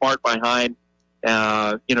think it's smart by Chaim,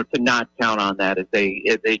 to not count on that as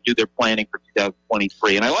they do their planning for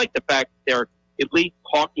 2023. And I like the fact that they're at least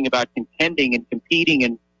talking about contending and competing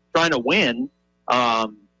and trying to win,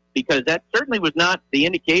 because that certainly was not the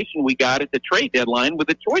indication we got at the trade deadline with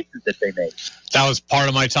the choices that they made. That was part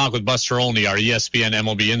of my talk with Buster Olney, our ESPN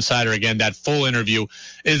MLB insider. Again, that full interview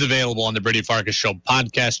is available on the Brady Farkas Show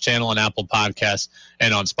podcast channel on Apple Podcasts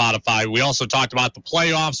and on Spotify. We also talked about the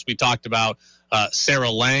playoffs. We talked about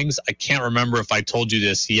Sarah Langs. I can't remember if I told you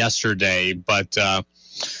this yesterday, but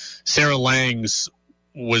Sarah Langs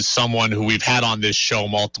was someone who we've had on this show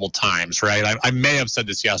multiple times, right? I may have said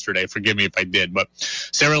this yesterday. Forgive me if I did, but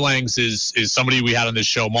Sarah Langs is somebody we had on this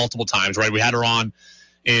show multiple times, right? We had her on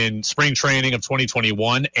in spring training of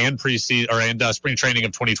 2021 and spring training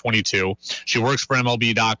of 2022. She works for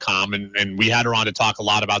MLB.com, and we had her on to talk a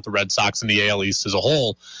lot about the Red Sox and the AL East as a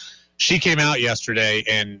whole. She came out yesterday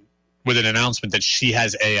and with an announcement that she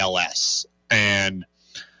has ALS, and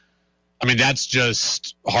that's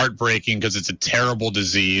just heartbreaking because it's a terrible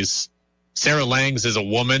disease. Sarah Langs is a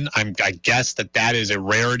woman. I guess that is a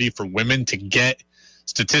rarity for women to get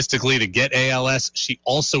ALS. She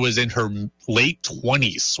also is in her late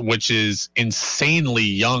 20s, which is insanely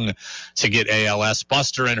young to get ALS.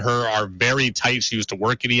 Buster and her are very tight. She used to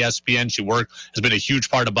work at ESPN. Has been a huge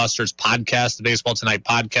part of Buster's podcast, the Baseball Tonight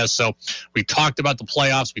podcast. So we talked about the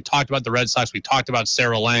playoffs. We talked about the Red Sox. We talked about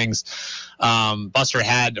Sarah Langs. Buster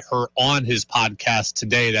had her on his podcast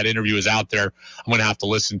today. That interview is out there. I'm going to have to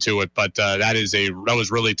listen to it, but that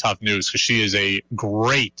was really tough news because she is a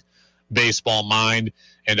great baseball mind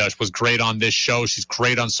and was great on this show. She's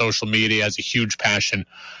great on social media, has a huge passion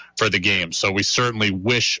for the game. So we certainly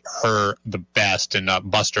wish her the best, and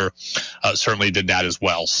Buster certainly did that as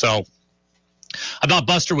well. So I thought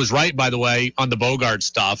Buster was right, by the way, on the Bogart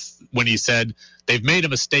stuff when he said they've made a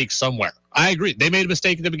mistake somewhere. I agree. They made a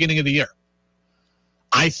mistake at the beginning of the year.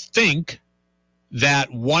 I think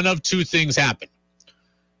that one of two things happened.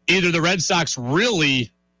 Either the Red Sox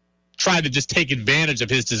really tried to just take advantage of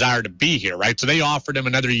his desire to be here, right? So they offered him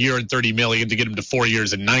another year and $30 million to get him to 4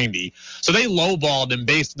 years and 90. So they lowballed him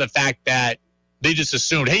based on the fact that they just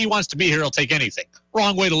assumed, hey, he wants to be here, he'll take anything.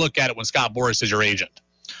 Wrong way to look at it when Scott Boras is your agent.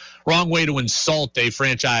 Wrong way to insult a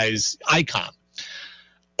franchise icon.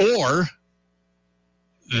 Or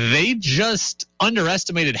they just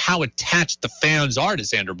underestimated how attached the fans are to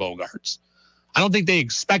Xander Bogaerts. I don't think they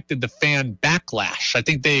expected the fan backlash. I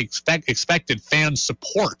think they expected fan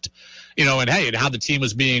support, and how the team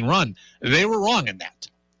was being run. They were wrong in that.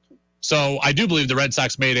 So I do believe the Red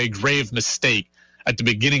Sox made a grave mistake at the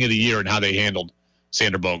beginning of the year in how they handled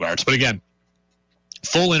Xander Bogaerts. But again,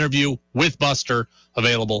 full interview with Buster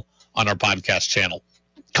available on our podcast channel.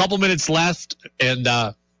 Couple minutes left, and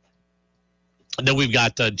then we've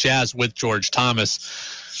got Jazz with George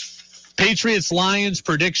Thomas. Patriots-Lions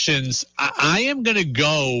predictions. I am going to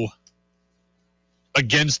go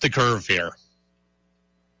against the curve here.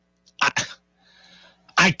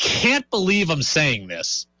 I can't believe I'm saying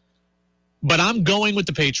this, but I'm going with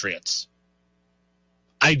the Patriots.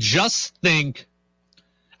 I just think,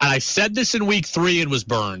 and I said this in week 3 and was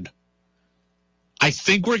burned, I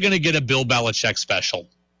think we're going to get a Bill Belichick special.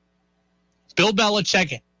 Bill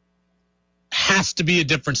Belichick has to be a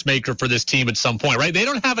difference maker for this team at some point, right? They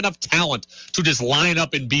don't have enough talent to just line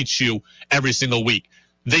up and beat you every single week.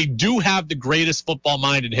 They do have the greatest football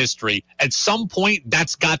mind in history. At some point,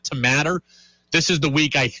 that's got to matter. This is the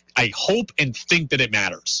week I hope and think that it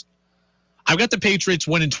matters. I've got the Patriots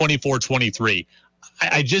winning 24-23.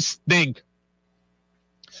 I just think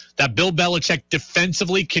that Bill Belichick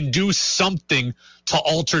defensively can do something to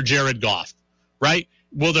alter Jared Goff, right?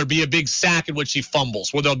 Will there be a big sack in which he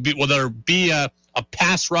fumbles? Will there be a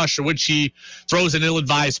pass rush in which he throws an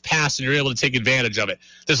ill-advised pass and you're able to take advantage of it?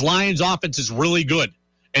 This Lions offense is really good,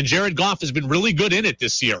 and Jared Goff has been really good in it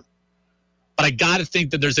this year. But I got to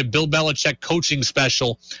think that there's a Bill Belichick coaching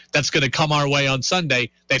special that's going to come our way on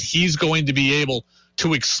Sunday, that he's going to be able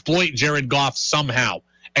to exploit Jared Goff somehow,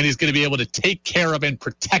 and he's going to be able to take care of and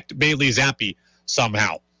protect Bailey Zappe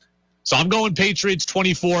somehow. So I'm going Patriots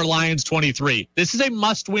 24, Lions 23. This is a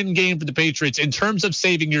must-win game for the Patriots in terms of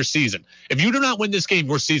saving your season. If you do not win this game,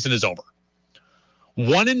 your season is over.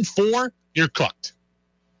 1-4, you're cooked.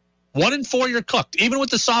 1-4, you're cooked. Even with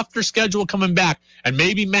the softer schedule coming back and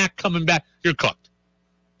maybe Mac coming back, you're cooked.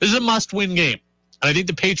 This is a must-win game. And I think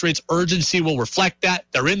the Patriots' urgency will reflect that.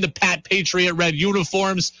 They're in the Pat Patriot red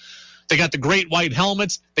uniforms. They got the great white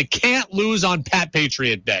helmets. They can't lose on Pat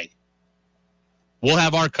Patriot Day. We'll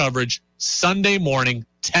have our coverage Sunday morning,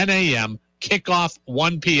 10 a.m., kickoff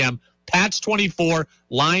 1 p.m. Pats 24,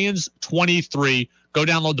 Lions 23. Go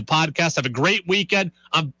download the podcast. Have a great weekend.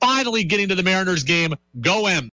 I'm finally getting to the Mariners game. Go M.